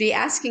 You should be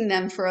asking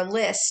them for a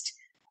list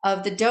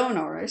of the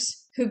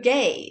donors who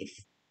gave.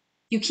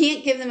 You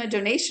can't give them a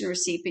donation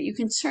receipt, but you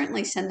can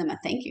certainly send them a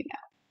thank you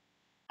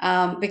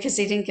note because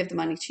they didn't give the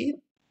money to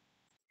you.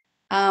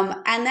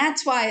 And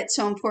that's why it's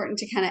so important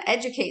to kind of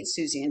educate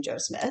Susie and Joe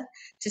Smith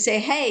to say,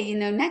 hey,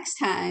 next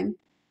time,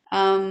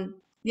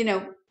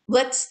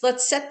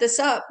 let's set this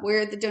up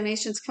where the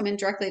donations come in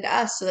directly to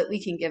us so that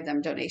we can give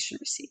them donation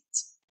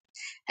receipts.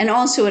 And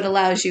also it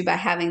allows you, by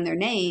having their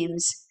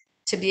names,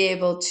 to be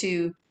able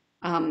to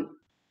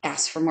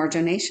ask for more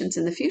donations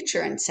in the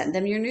future and send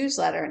them your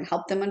newsletter and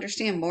help them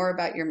understand more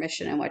about your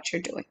mission and what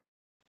you're doing.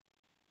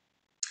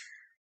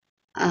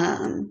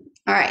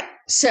 All right,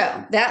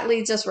 so that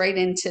leads us right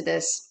into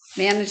this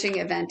managing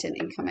event and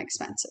income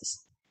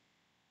expenses.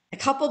 A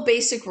couple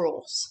basic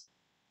rules.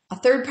 A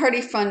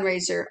third-party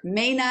fundraiser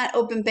may not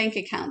open bank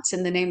accounts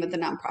in the name of the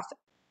nonprofit.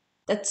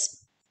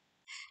 That's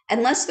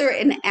unless they're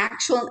an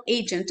actual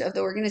agent of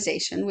the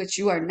organization, which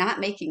you are not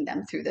making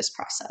them through this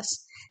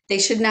process. They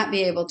should not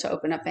be able to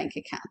open up bank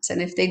accounts.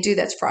 And if they do,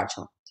 that's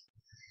fraudulent.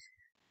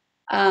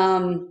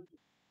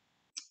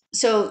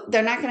 So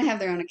they're not going to have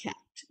their own account.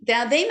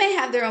 Now, they may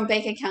have their own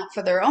bank account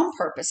for their own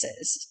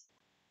purposes,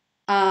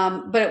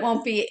 but it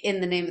won't be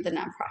in the name of the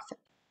nonprofit.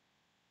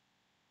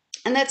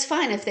 And that's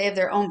fine if they have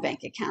their own bank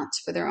accounts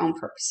for their own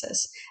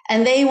purposes.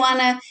 And they want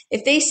to,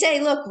 if they say,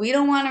 look, we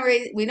don't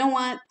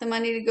want the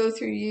money to go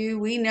through you.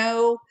 We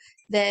know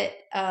that,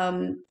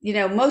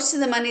 most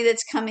of the money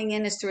that's coming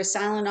in is through a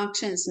silent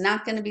auction. It's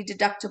not going to be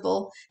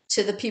deductible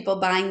to the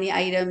people buying the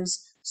items.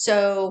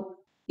 So,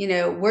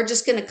 we're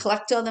just going to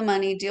collect all the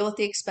money, deal with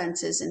the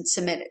expenses, and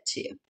submit it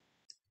to you.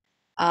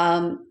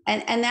 And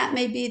that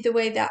may be the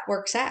way that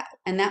works out,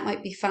 and that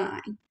might be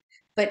fine.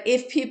 But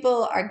if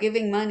people are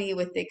giving money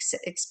with the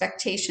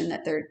expectation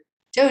that they're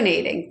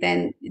donating,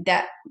 then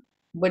that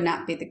would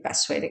not be the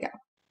best way to go.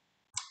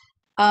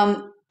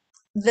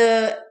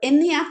 In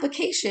the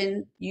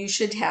application, you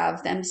should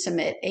have them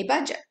submit a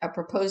budget, a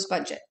proposed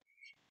budget.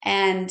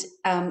 And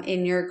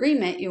in your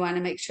agreement, you want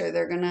to make sure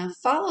they're going to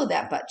follow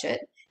that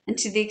budget. And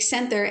to the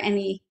extent there are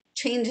any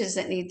changes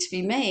that need to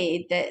be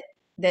made, that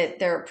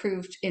they're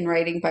approved in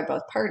writing by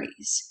both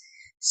parties.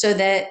 So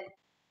that,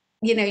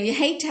 you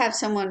hate to have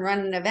someone run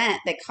an event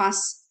that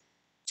costs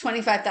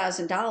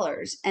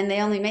 $25,000 and they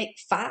only make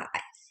 $5,000.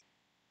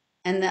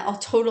 And the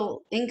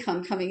total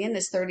income coming in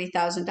is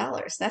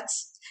 $30,000.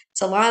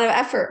 It's a lot of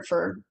effort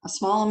for a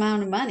small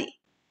amount of money,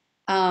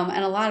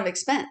 and a lot of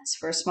expense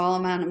for a small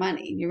amount of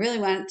money. You really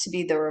want it to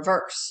be the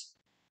reverse,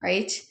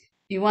 right?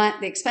 You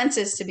want the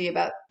expenses to be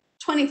about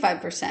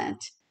 25%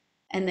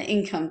 and the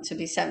income to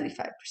be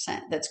 75%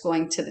 that's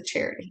going to the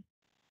charity,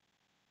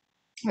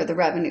 or the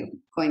revenue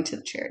going to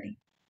the charity.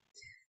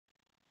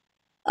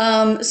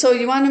 So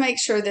you want to make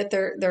sure that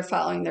they're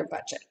following their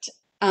budget.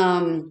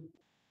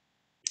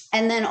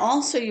 And then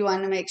also you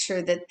want to make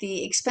sure that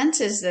the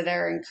expenses that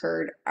are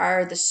incurred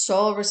are the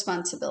sole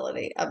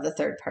responsibility of the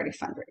third-party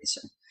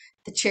fundraiser.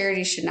 The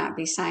charity should not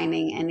be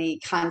signing any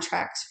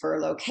contracts for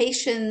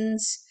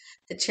locations.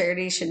 The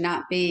charity should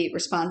not be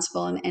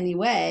responsible in any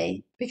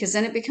way, because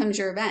then it becomes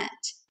your event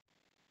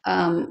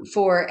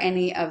for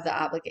any of the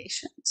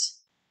obligations.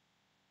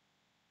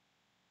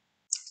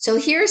 So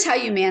here's how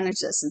you manage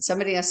this. And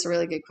somebody asked a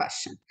really good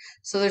question.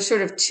 So there's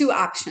sort of two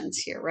options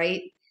here,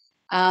 right?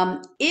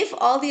 If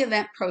all the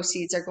event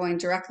proceeds are going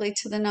directly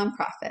to the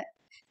nonprofit,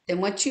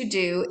 then what you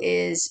do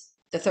is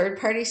the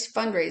third-party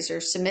fundraiser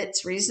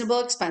submits reasonable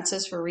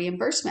expenses for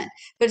reimbursement,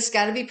 but it's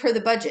got to be per the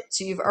budget.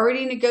 So you've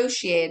already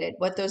negotiated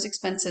what those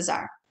expenses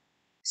are.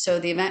 So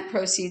the event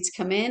proceeds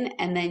come in,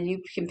 and then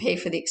you can pay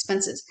for the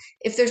expenses.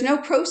 If there's no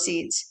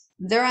proceeds,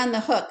 they're on the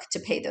hook to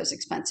pay those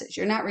expenses.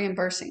 You're not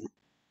reimbursing them.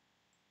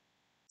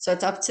 So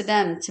it's up to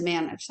them to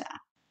manage that.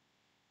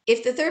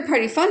 If the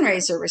third-party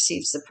fundraiser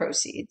receives the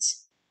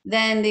proceeds,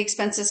 then the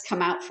expenses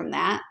come out from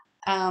that,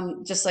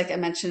 just like I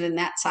mentioned in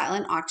that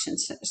silent auction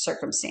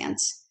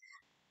circumstance.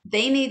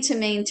 They need to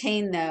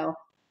maintain, though,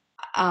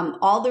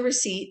 all the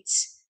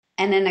receipts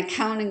and an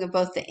accounting of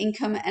both the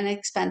income and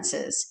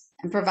expenses,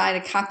 and provide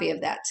a copy of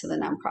that to the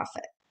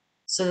nonprofit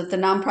so that the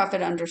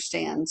nonprofit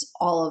understands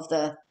all of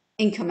the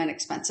income and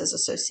expenses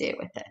associated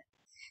with it.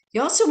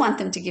 You also want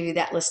them to give you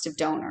that list of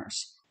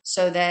donors,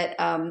 so that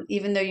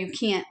even though you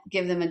can't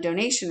give them a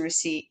donation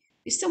receipt,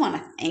 you still want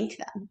to thank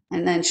them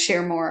and then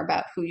share more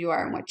about who you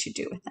are and what you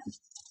do with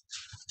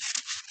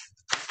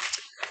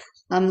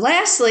them.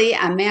 Lastly,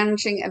 I'm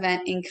managing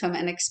event income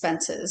and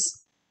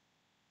expenses.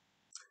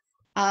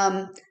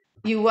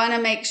 You want to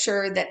make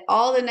sure that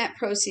all the net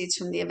proceeds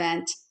from the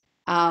event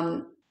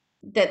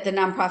that the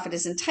nonprofit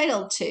is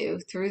entitled to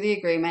through the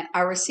agreement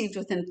are received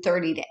within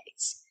 30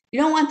 days. You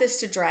don't want this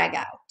to drag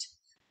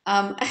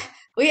out.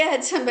 We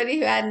had somebody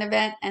who had an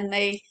event and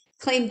they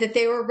claimed that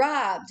they were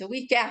robbed a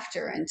week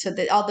after, and so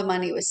that all the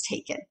money was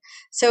taken.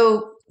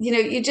 So,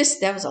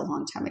 that was a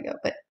long time ago,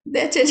 but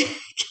that didn't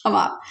come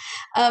up.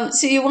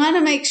 So you want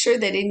to make sure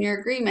that in your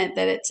agreement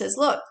that it says,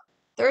 look,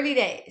 30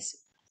 days,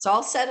 it's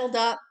all settled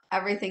up,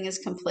 everything is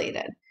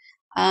completed.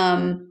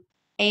 And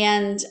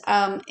and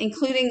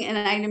including an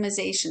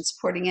itemization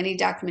supporting any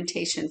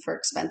documentation for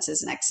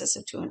expenses in excess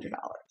of $200.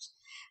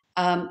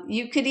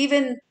 You could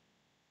even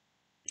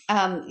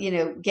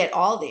get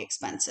all the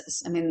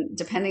expenses. I mean,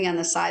 depending on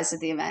the size of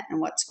the event and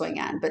what's going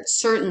on, but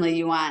certainly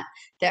you want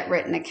that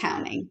written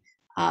accounting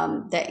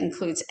that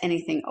includes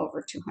anything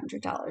over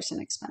 $200 in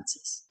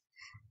expenses.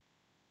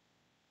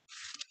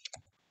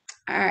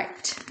 All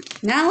right,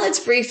 now let's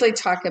briefly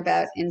talk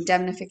about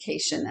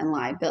indemnification and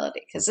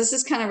liability, because this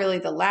is kind of really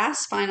the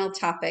last final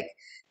topic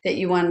that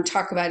you want to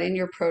talk about in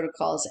your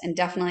protocols and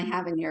definitely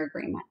have in your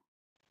agreement.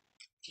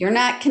 If you're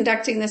not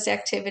conducting this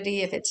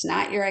activity, if it's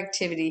not your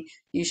activity,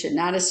 you should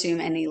not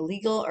assume any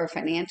legal or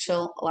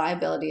financial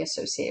liability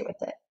associated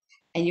with it.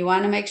 And you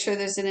want to make sure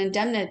there's an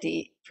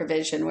indemnity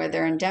provision where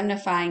they're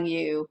indemnifying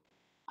you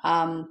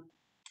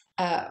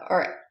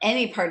or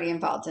any party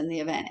involved in the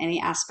event, any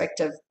aspect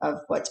of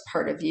what's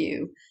part of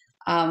you,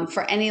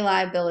 for any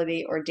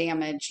liability or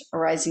damage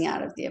arising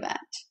out of the event.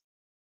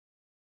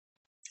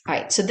 All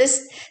right, so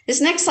this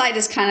next slide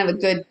is kind of a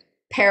good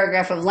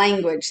paragraph of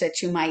language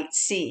that you might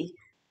see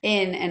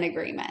in an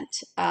agreement,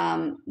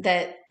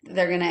 that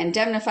they're going to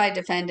indemnify,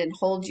 defend, and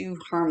hold you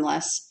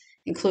harmless,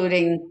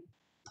 including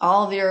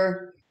all of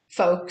your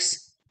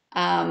folks,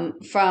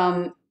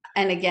 from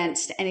and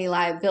against any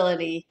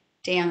liability,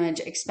 damage,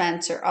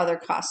 expense, or other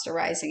costs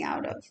arising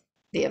out of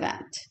the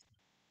event.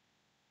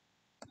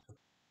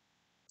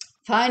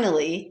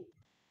 Finally,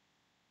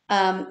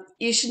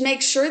 you should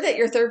make sure that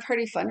your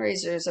third-party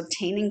fundraiser is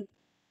obtaining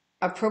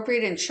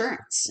appropriate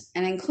insurance,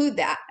 and include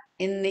that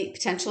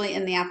potentially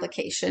in the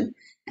application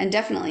and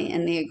definitely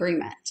in the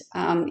agreement.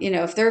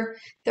 If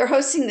they're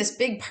hosting this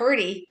big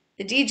party,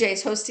 the DJ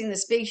is hosting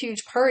this big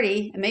huge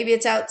party, and maybe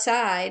it's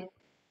outside,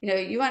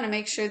 you want to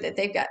make sure that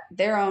they've got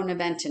their own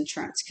event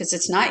insurance, because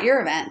it's not your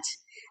event,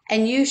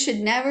 and you should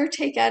never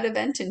take out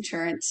event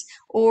insurance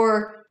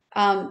or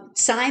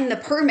sign the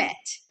permit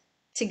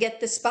to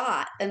get the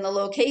spot and the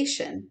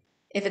location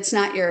if it's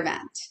not your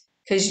event,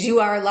 because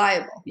you are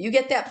liable. You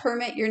get that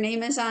permit, your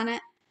name is on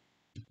it,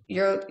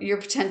 you're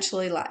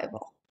potentially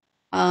liable.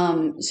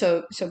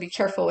 So be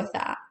careful with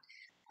that.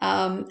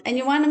 And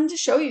you want them to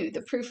show you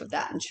the proof of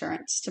that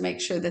insurance to make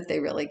sure that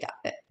they really got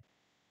it.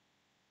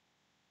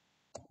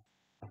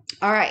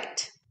 All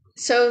right.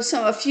 So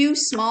a few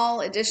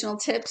small additional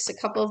tips. A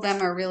couple of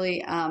them are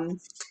really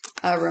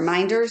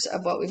reminders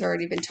of what we've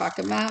already been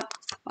talking about.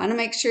 Want to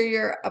make sure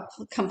you're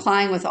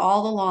complying with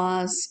all the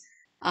laws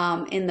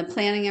in the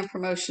planning and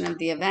promotion of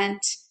the event,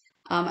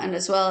 and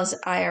as well as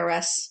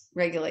IRS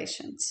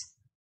regulations.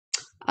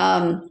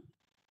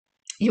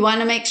 You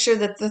want to make sure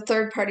that the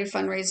third-party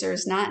fundraiser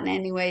is not in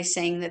any way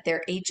saying that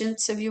they're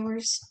agents of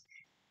yours,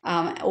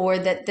 or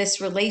that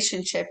this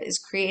relationship is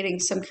creating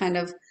some kind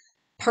of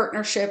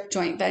partnership,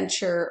 joint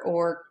venture,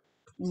 or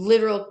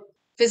literal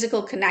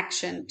physical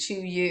connection to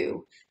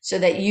you so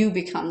that you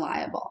become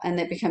liable and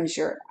it becomes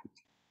your event.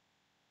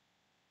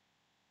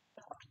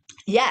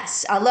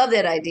 Yes, I love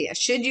that idea.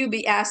 Should you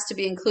be asked to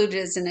be included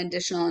as an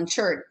additional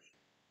insured?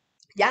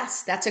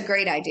 Yes, that's a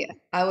great idea.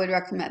 I would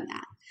recommend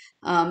that.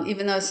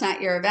 Even though it's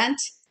not your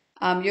event,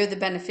 you're the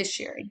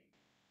beneficiary.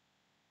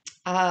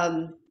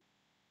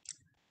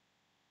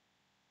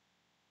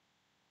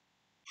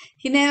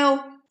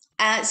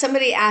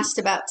 Somebody asked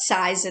about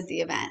size of the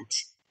event.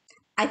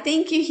 I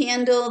think you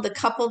handle the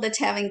couple that's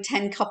having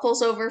 10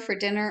 couples over for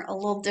dinner a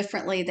little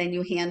differently than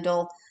you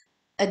handle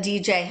a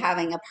DJ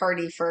having a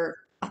party for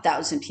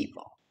 1,000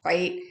 people,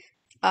 right?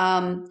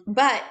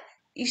 But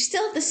you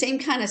still have the same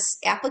kind of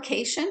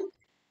application,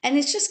 and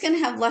it's just going to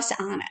have less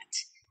on it.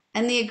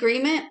 And the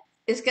agreement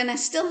is going to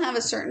still have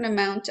a certain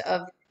amount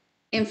of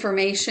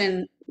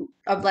information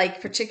of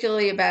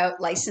particularly about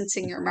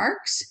licensing your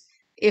marks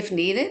if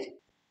needed,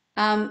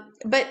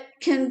 but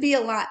can be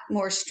a lot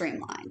more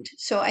streamlined.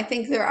 So I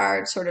think there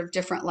are sort of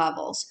different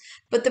levels,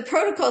 but the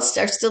protocols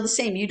are still the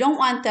same. You don't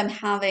want them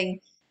having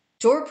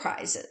door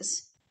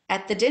prizes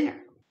at the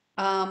dinner,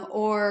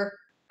 or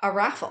a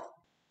raffle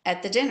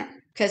at the dinner,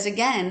 because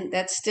again,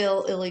 that's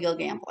still illegal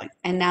gambling.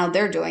 And now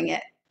they're doing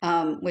it,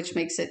 which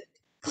makes it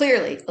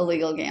clearly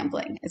illegal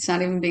gambling. It's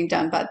not even being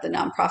done by the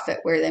nonprofit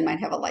where they might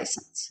have a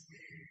license.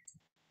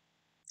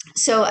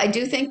 So I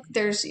do think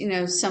there's,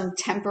 some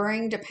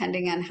tempering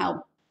depending on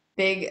how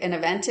big an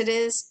event it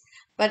is,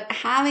 but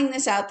having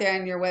this out there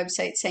on your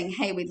website saying,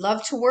 hey, we'd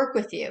love to work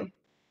with you.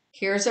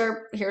 Here's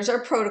our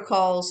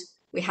protocols.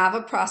 We have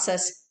a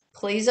process.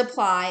 Please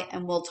apply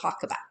and we'll talk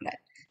about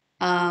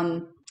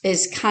it.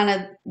 Is kind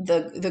of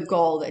the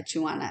goal that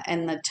you want to,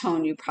 and the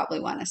tone you probably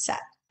want to set.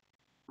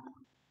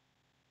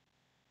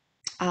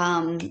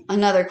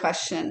 Another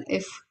question,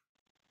 if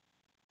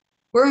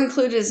we're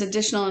included as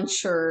additional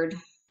insured,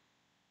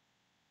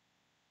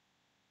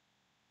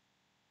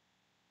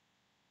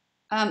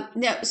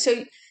 no,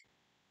 so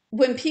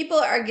when people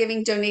are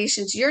giving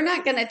donations, you're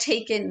not going to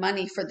take in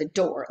money for the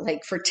door,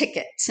 like for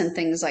tickets and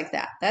things like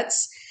that.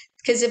 That's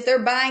because if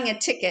they're buying a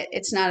ticket,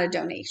 it's not a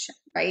donation,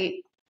 right?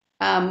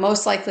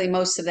 Most likely,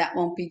 most of that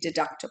won't be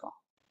deductible.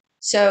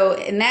 So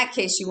in that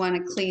case, you want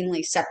to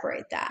cleanly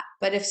separate that.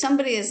 But if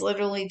somebody is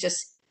literally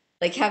just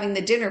like having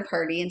the dinner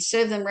party,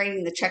 instead of them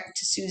writing the check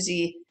to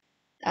Susie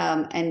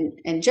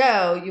and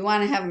Joe, you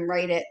want to have them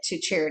write it to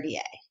Charity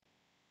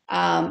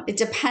A. It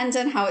depends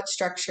on how it's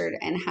structured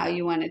and how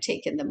you want to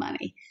take in the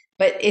money,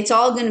 but it's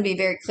all going to be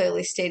very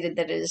clearly stated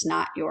that it is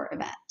not your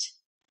event.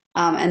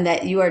 And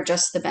that you are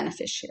just the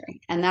beneficiary.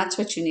 And that's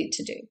what you need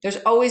to do. There's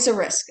always a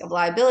risk of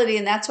liability,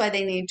 and that's why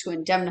they need to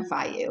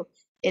indemnify you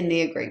in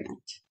the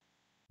agreement.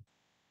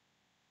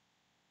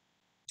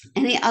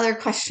 Any other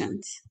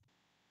questions?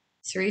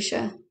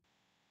 Sarisha?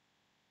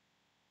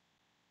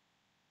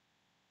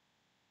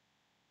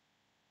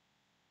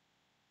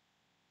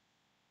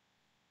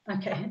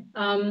 Okay.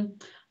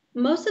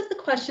 Most of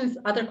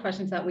the other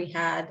questions that we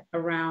had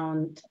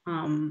around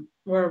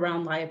were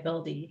around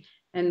liability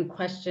and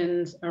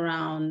questions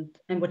around,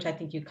 and which I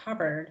think you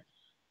covered.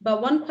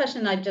 But one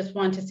question I just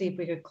want to see if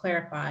we could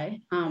clarify,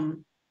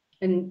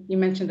 and you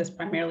mentioned this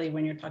primarily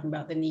when you're talking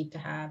about the need to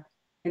have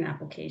an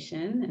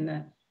application and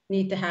the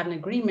need to have an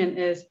agreement,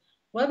 is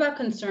what about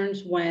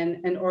concerns when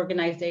an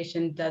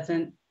organization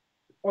doesn't,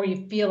 or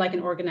you feel like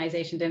an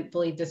organization didn't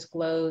fully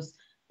disclose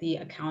the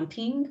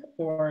accounting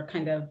or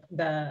kind of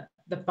the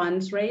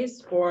funds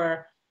raised,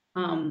 or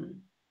the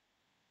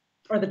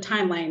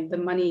timeline, the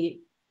money,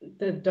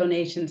 the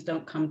donations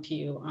don't come to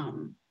you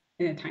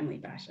in a timely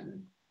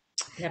fashion?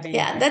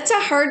 Yeah, that's a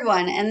hard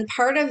one. And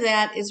part of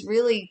that is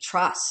really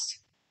trust.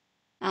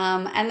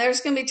 And there's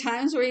going to be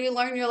times where you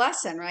learn your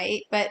lesson,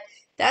 right? But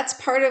that's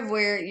part of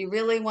where you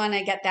really want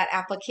to get that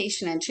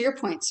application. And to your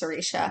point,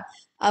 Sarisha,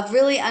 of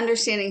really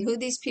understanding who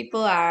these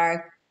people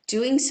are,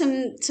 doing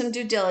some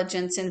due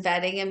diligence and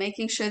vetting, and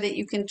making sure that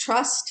you can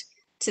trust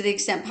to the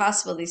extent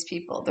possible these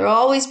people. There'll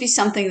always be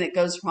something that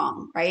goes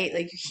wrong, right?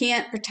 Like you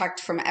can't protect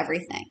from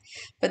everything.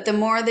 But the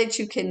more that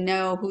you can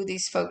know who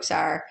these folks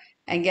are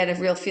and get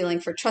a real feeling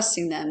for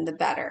trusting them, the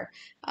better.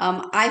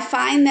 I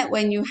find that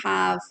when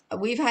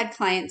we've had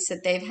clients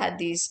that they've had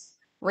these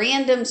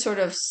random sort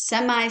of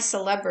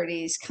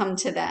semi-celebrities come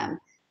to them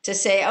to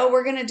say, oh,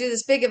 we're going to do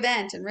this big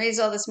event and raise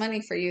all this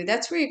money for you.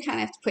 That's where you kind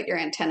of have to put your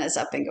antennas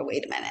up and go,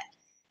 wait a minute.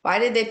 Why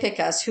did they pick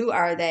us? Who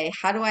are they?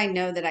 How do I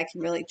know that I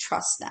can really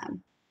trust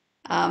them?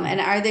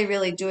 And are they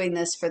really doing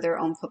this for their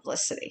own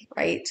publicity,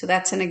 right? So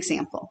that's an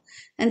example.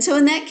 And so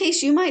in that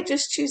case, you might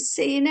just choose to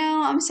say,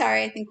 I'm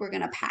sorry, I think we're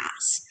going to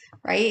pass,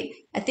 right?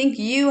 I think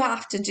you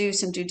have to do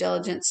some due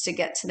diligence to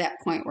get to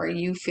that point where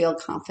you feel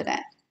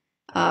confident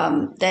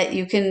that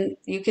you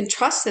can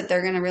trust that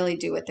they're going to really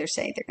do what they're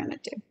saying they're going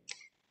to do.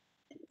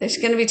 There's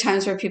going to be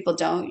times where people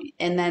don't,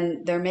 and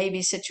then there may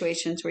be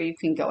situations where you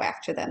can go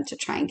after them to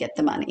try and get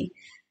the money,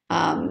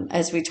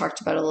 as we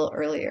talked about a little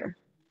earlier.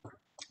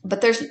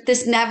 But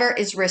this never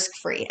is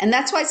risk-free. And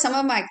that's why some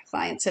of my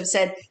clients have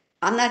said,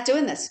 I'm not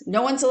doing this.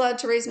 No one's allowed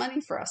to raise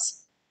money for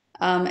us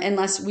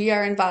unless we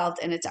are involved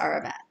and it's our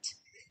event.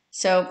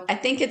 So I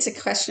think it's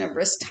a question of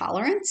risk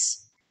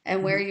tolerance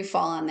and where you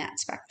fall on that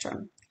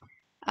spectrum.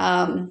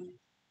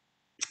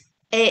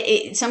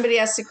 Somebody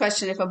asked the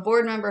question, if a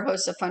board member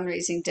hosts a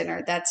fundraising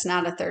dinner, that's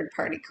not a third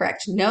party,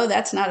 correct? No,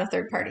 that's not a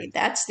third party.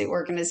 That's the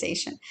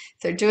organization.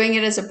 If they're doing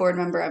it as a board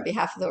member on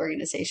behalf of the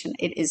organization,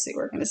 it is the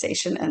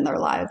organization and they're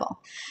liable.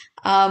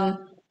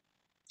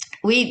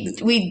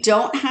 We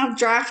don't have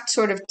draft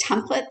sort of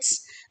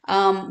templates.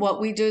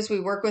 What we do is we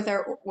work with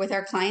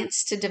our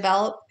clients to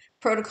develop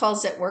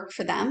protocols that work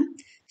for them.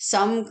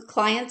 Some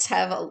clients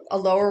have a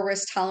lower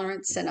risk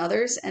tolerance than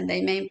others, and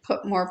they may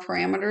put more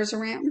parameters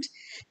around.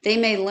 They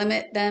may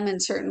limit them in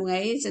certain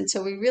ways. And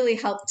so we really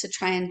help to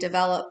try and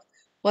develop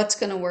what's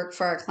going to work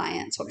for our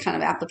clients, what kind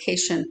of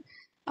application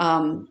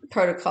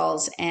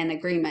protocols and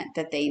agreement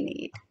that they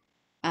need.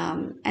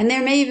 And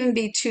there may even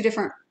be two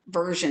different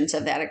versions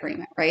of that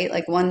agreement, right?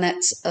 Like one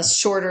that's a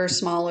shorter,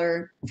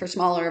 smaller for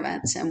smaller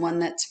events, and one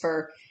that's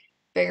for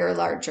bigger,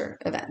 larger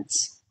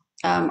events,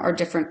 or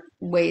different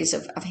ways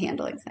of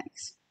handling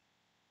things.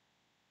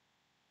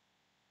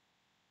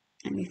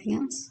 Anything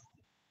else?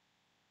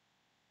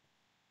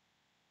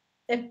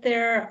 If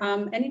there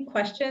are any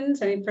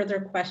questions, any further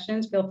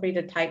questions, feel free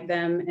to type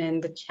them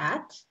in the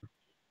chat.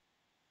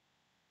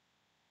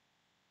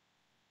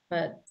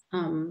 But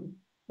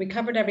we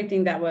covered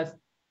everything that was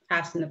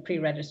asked in the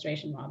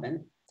pre-registration,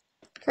 Robin.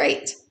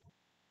 Great.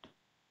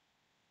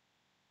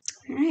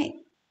 All right.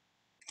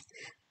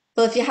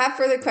 Well, if you have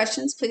further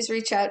questions, please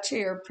reach out to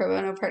your Pro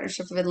Bono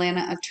Partnership of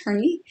Atlanta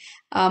attorney,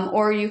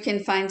 or you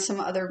can find some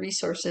other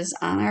resources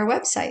on our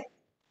website.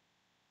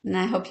 And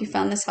I hope you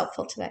found this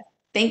helpful today.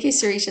 Thank you,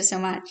 Sarisha, so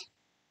much.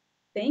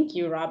 Thank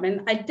you,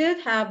 Robin. I did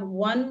have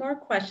one more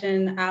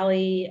question.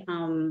 Ali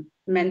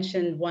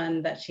mentioned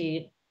one that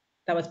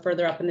was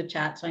further up in the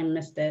chat, so I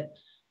missed it.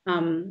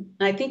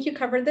 I think you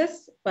covered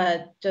this,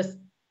 but just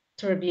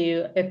to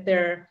review, if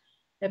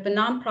a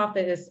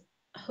nonprofit is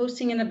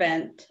hosting an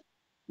event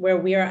where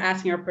we are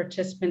asking our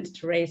participants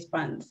to raise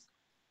funds,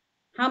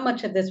 how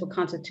much of this will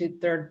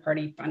constitute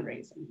third-party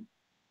fundraising?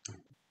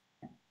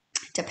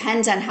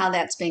 Depends on how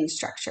that's being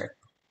structured.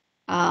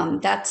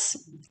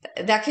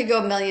 That could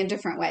go a million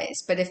different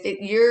ways. But if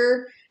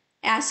you're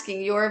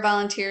asking your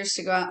volunteers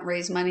to go out and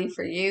raise money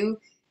for you,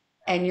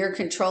 and you're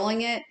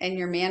controlling it and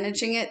you're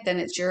managing it, then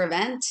it's your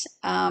event.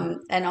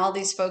 And all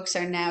these folks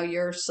are now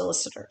your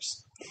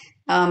solicitors.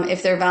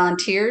 If they're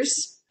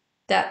volunteers,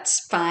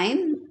 that's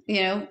fine.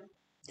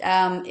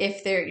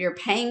 If you're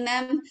paying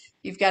them,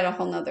 you've got a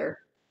whole nother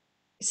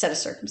set of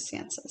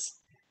circumstances.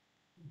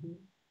 Mhm.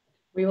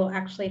 We will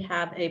actually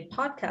have a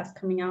podcast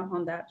coming out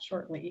on that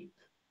shortly.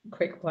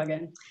 Quick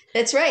plug-in.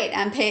 That's right.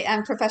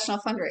 I'm professional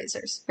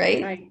fundraisers,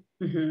 right? Right.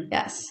 Mm-hmm.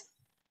 Yes.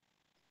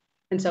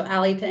 And so,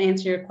 Allie, to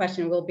answer your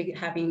question, we'll be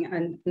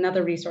having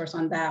another resource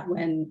on that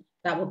when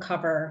that will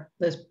cover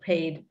those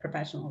paid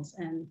professionals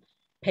and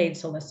paid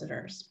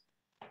solicitors.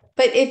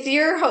 But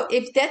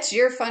if that's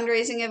your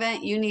fundraising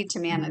event, you need to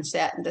manage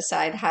that and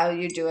decide how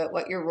you do it,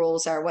 what your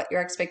rules are, what your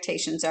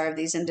expectations are of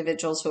these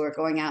individuals who are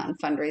going out and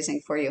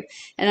fundraising for you,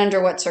 and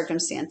under what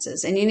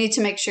circumstances. And you need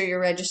to make sure you're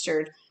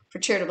registered for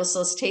charitable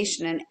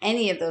solicitation in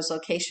any of those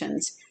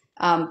locations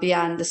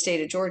beyond the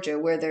state of Georgia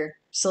where they're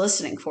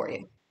soliciting for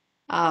you.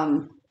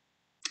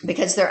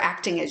 Because they're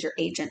acting as your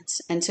agents,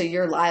 and so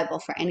you're liable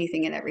for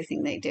anything and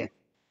everything they do.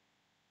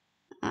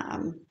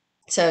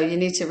 So you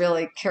need to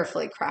really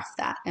carefully craft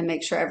that and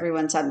make sure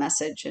everyone's on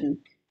message and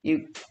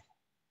you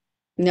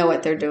know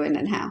what they're doing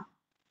and how.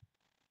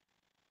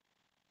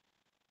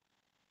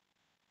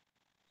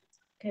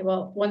 Okay,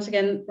 well, once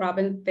again,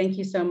 Robin, thank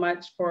you so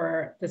much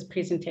for this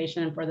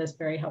presentation and for this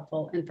very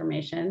helpful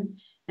information.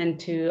 And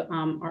to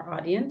our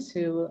audience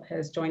who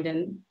has joined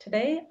in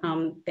today,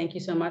 thank you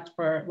so much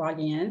for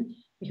logging in.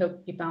 We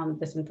hope you found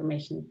this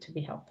information to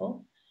be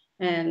helpful.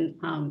 And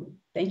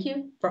thank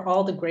you for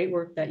all the great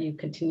work that you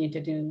continue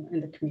to do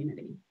in the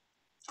community.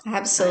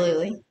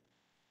 Absolutely.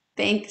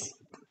 Thanks.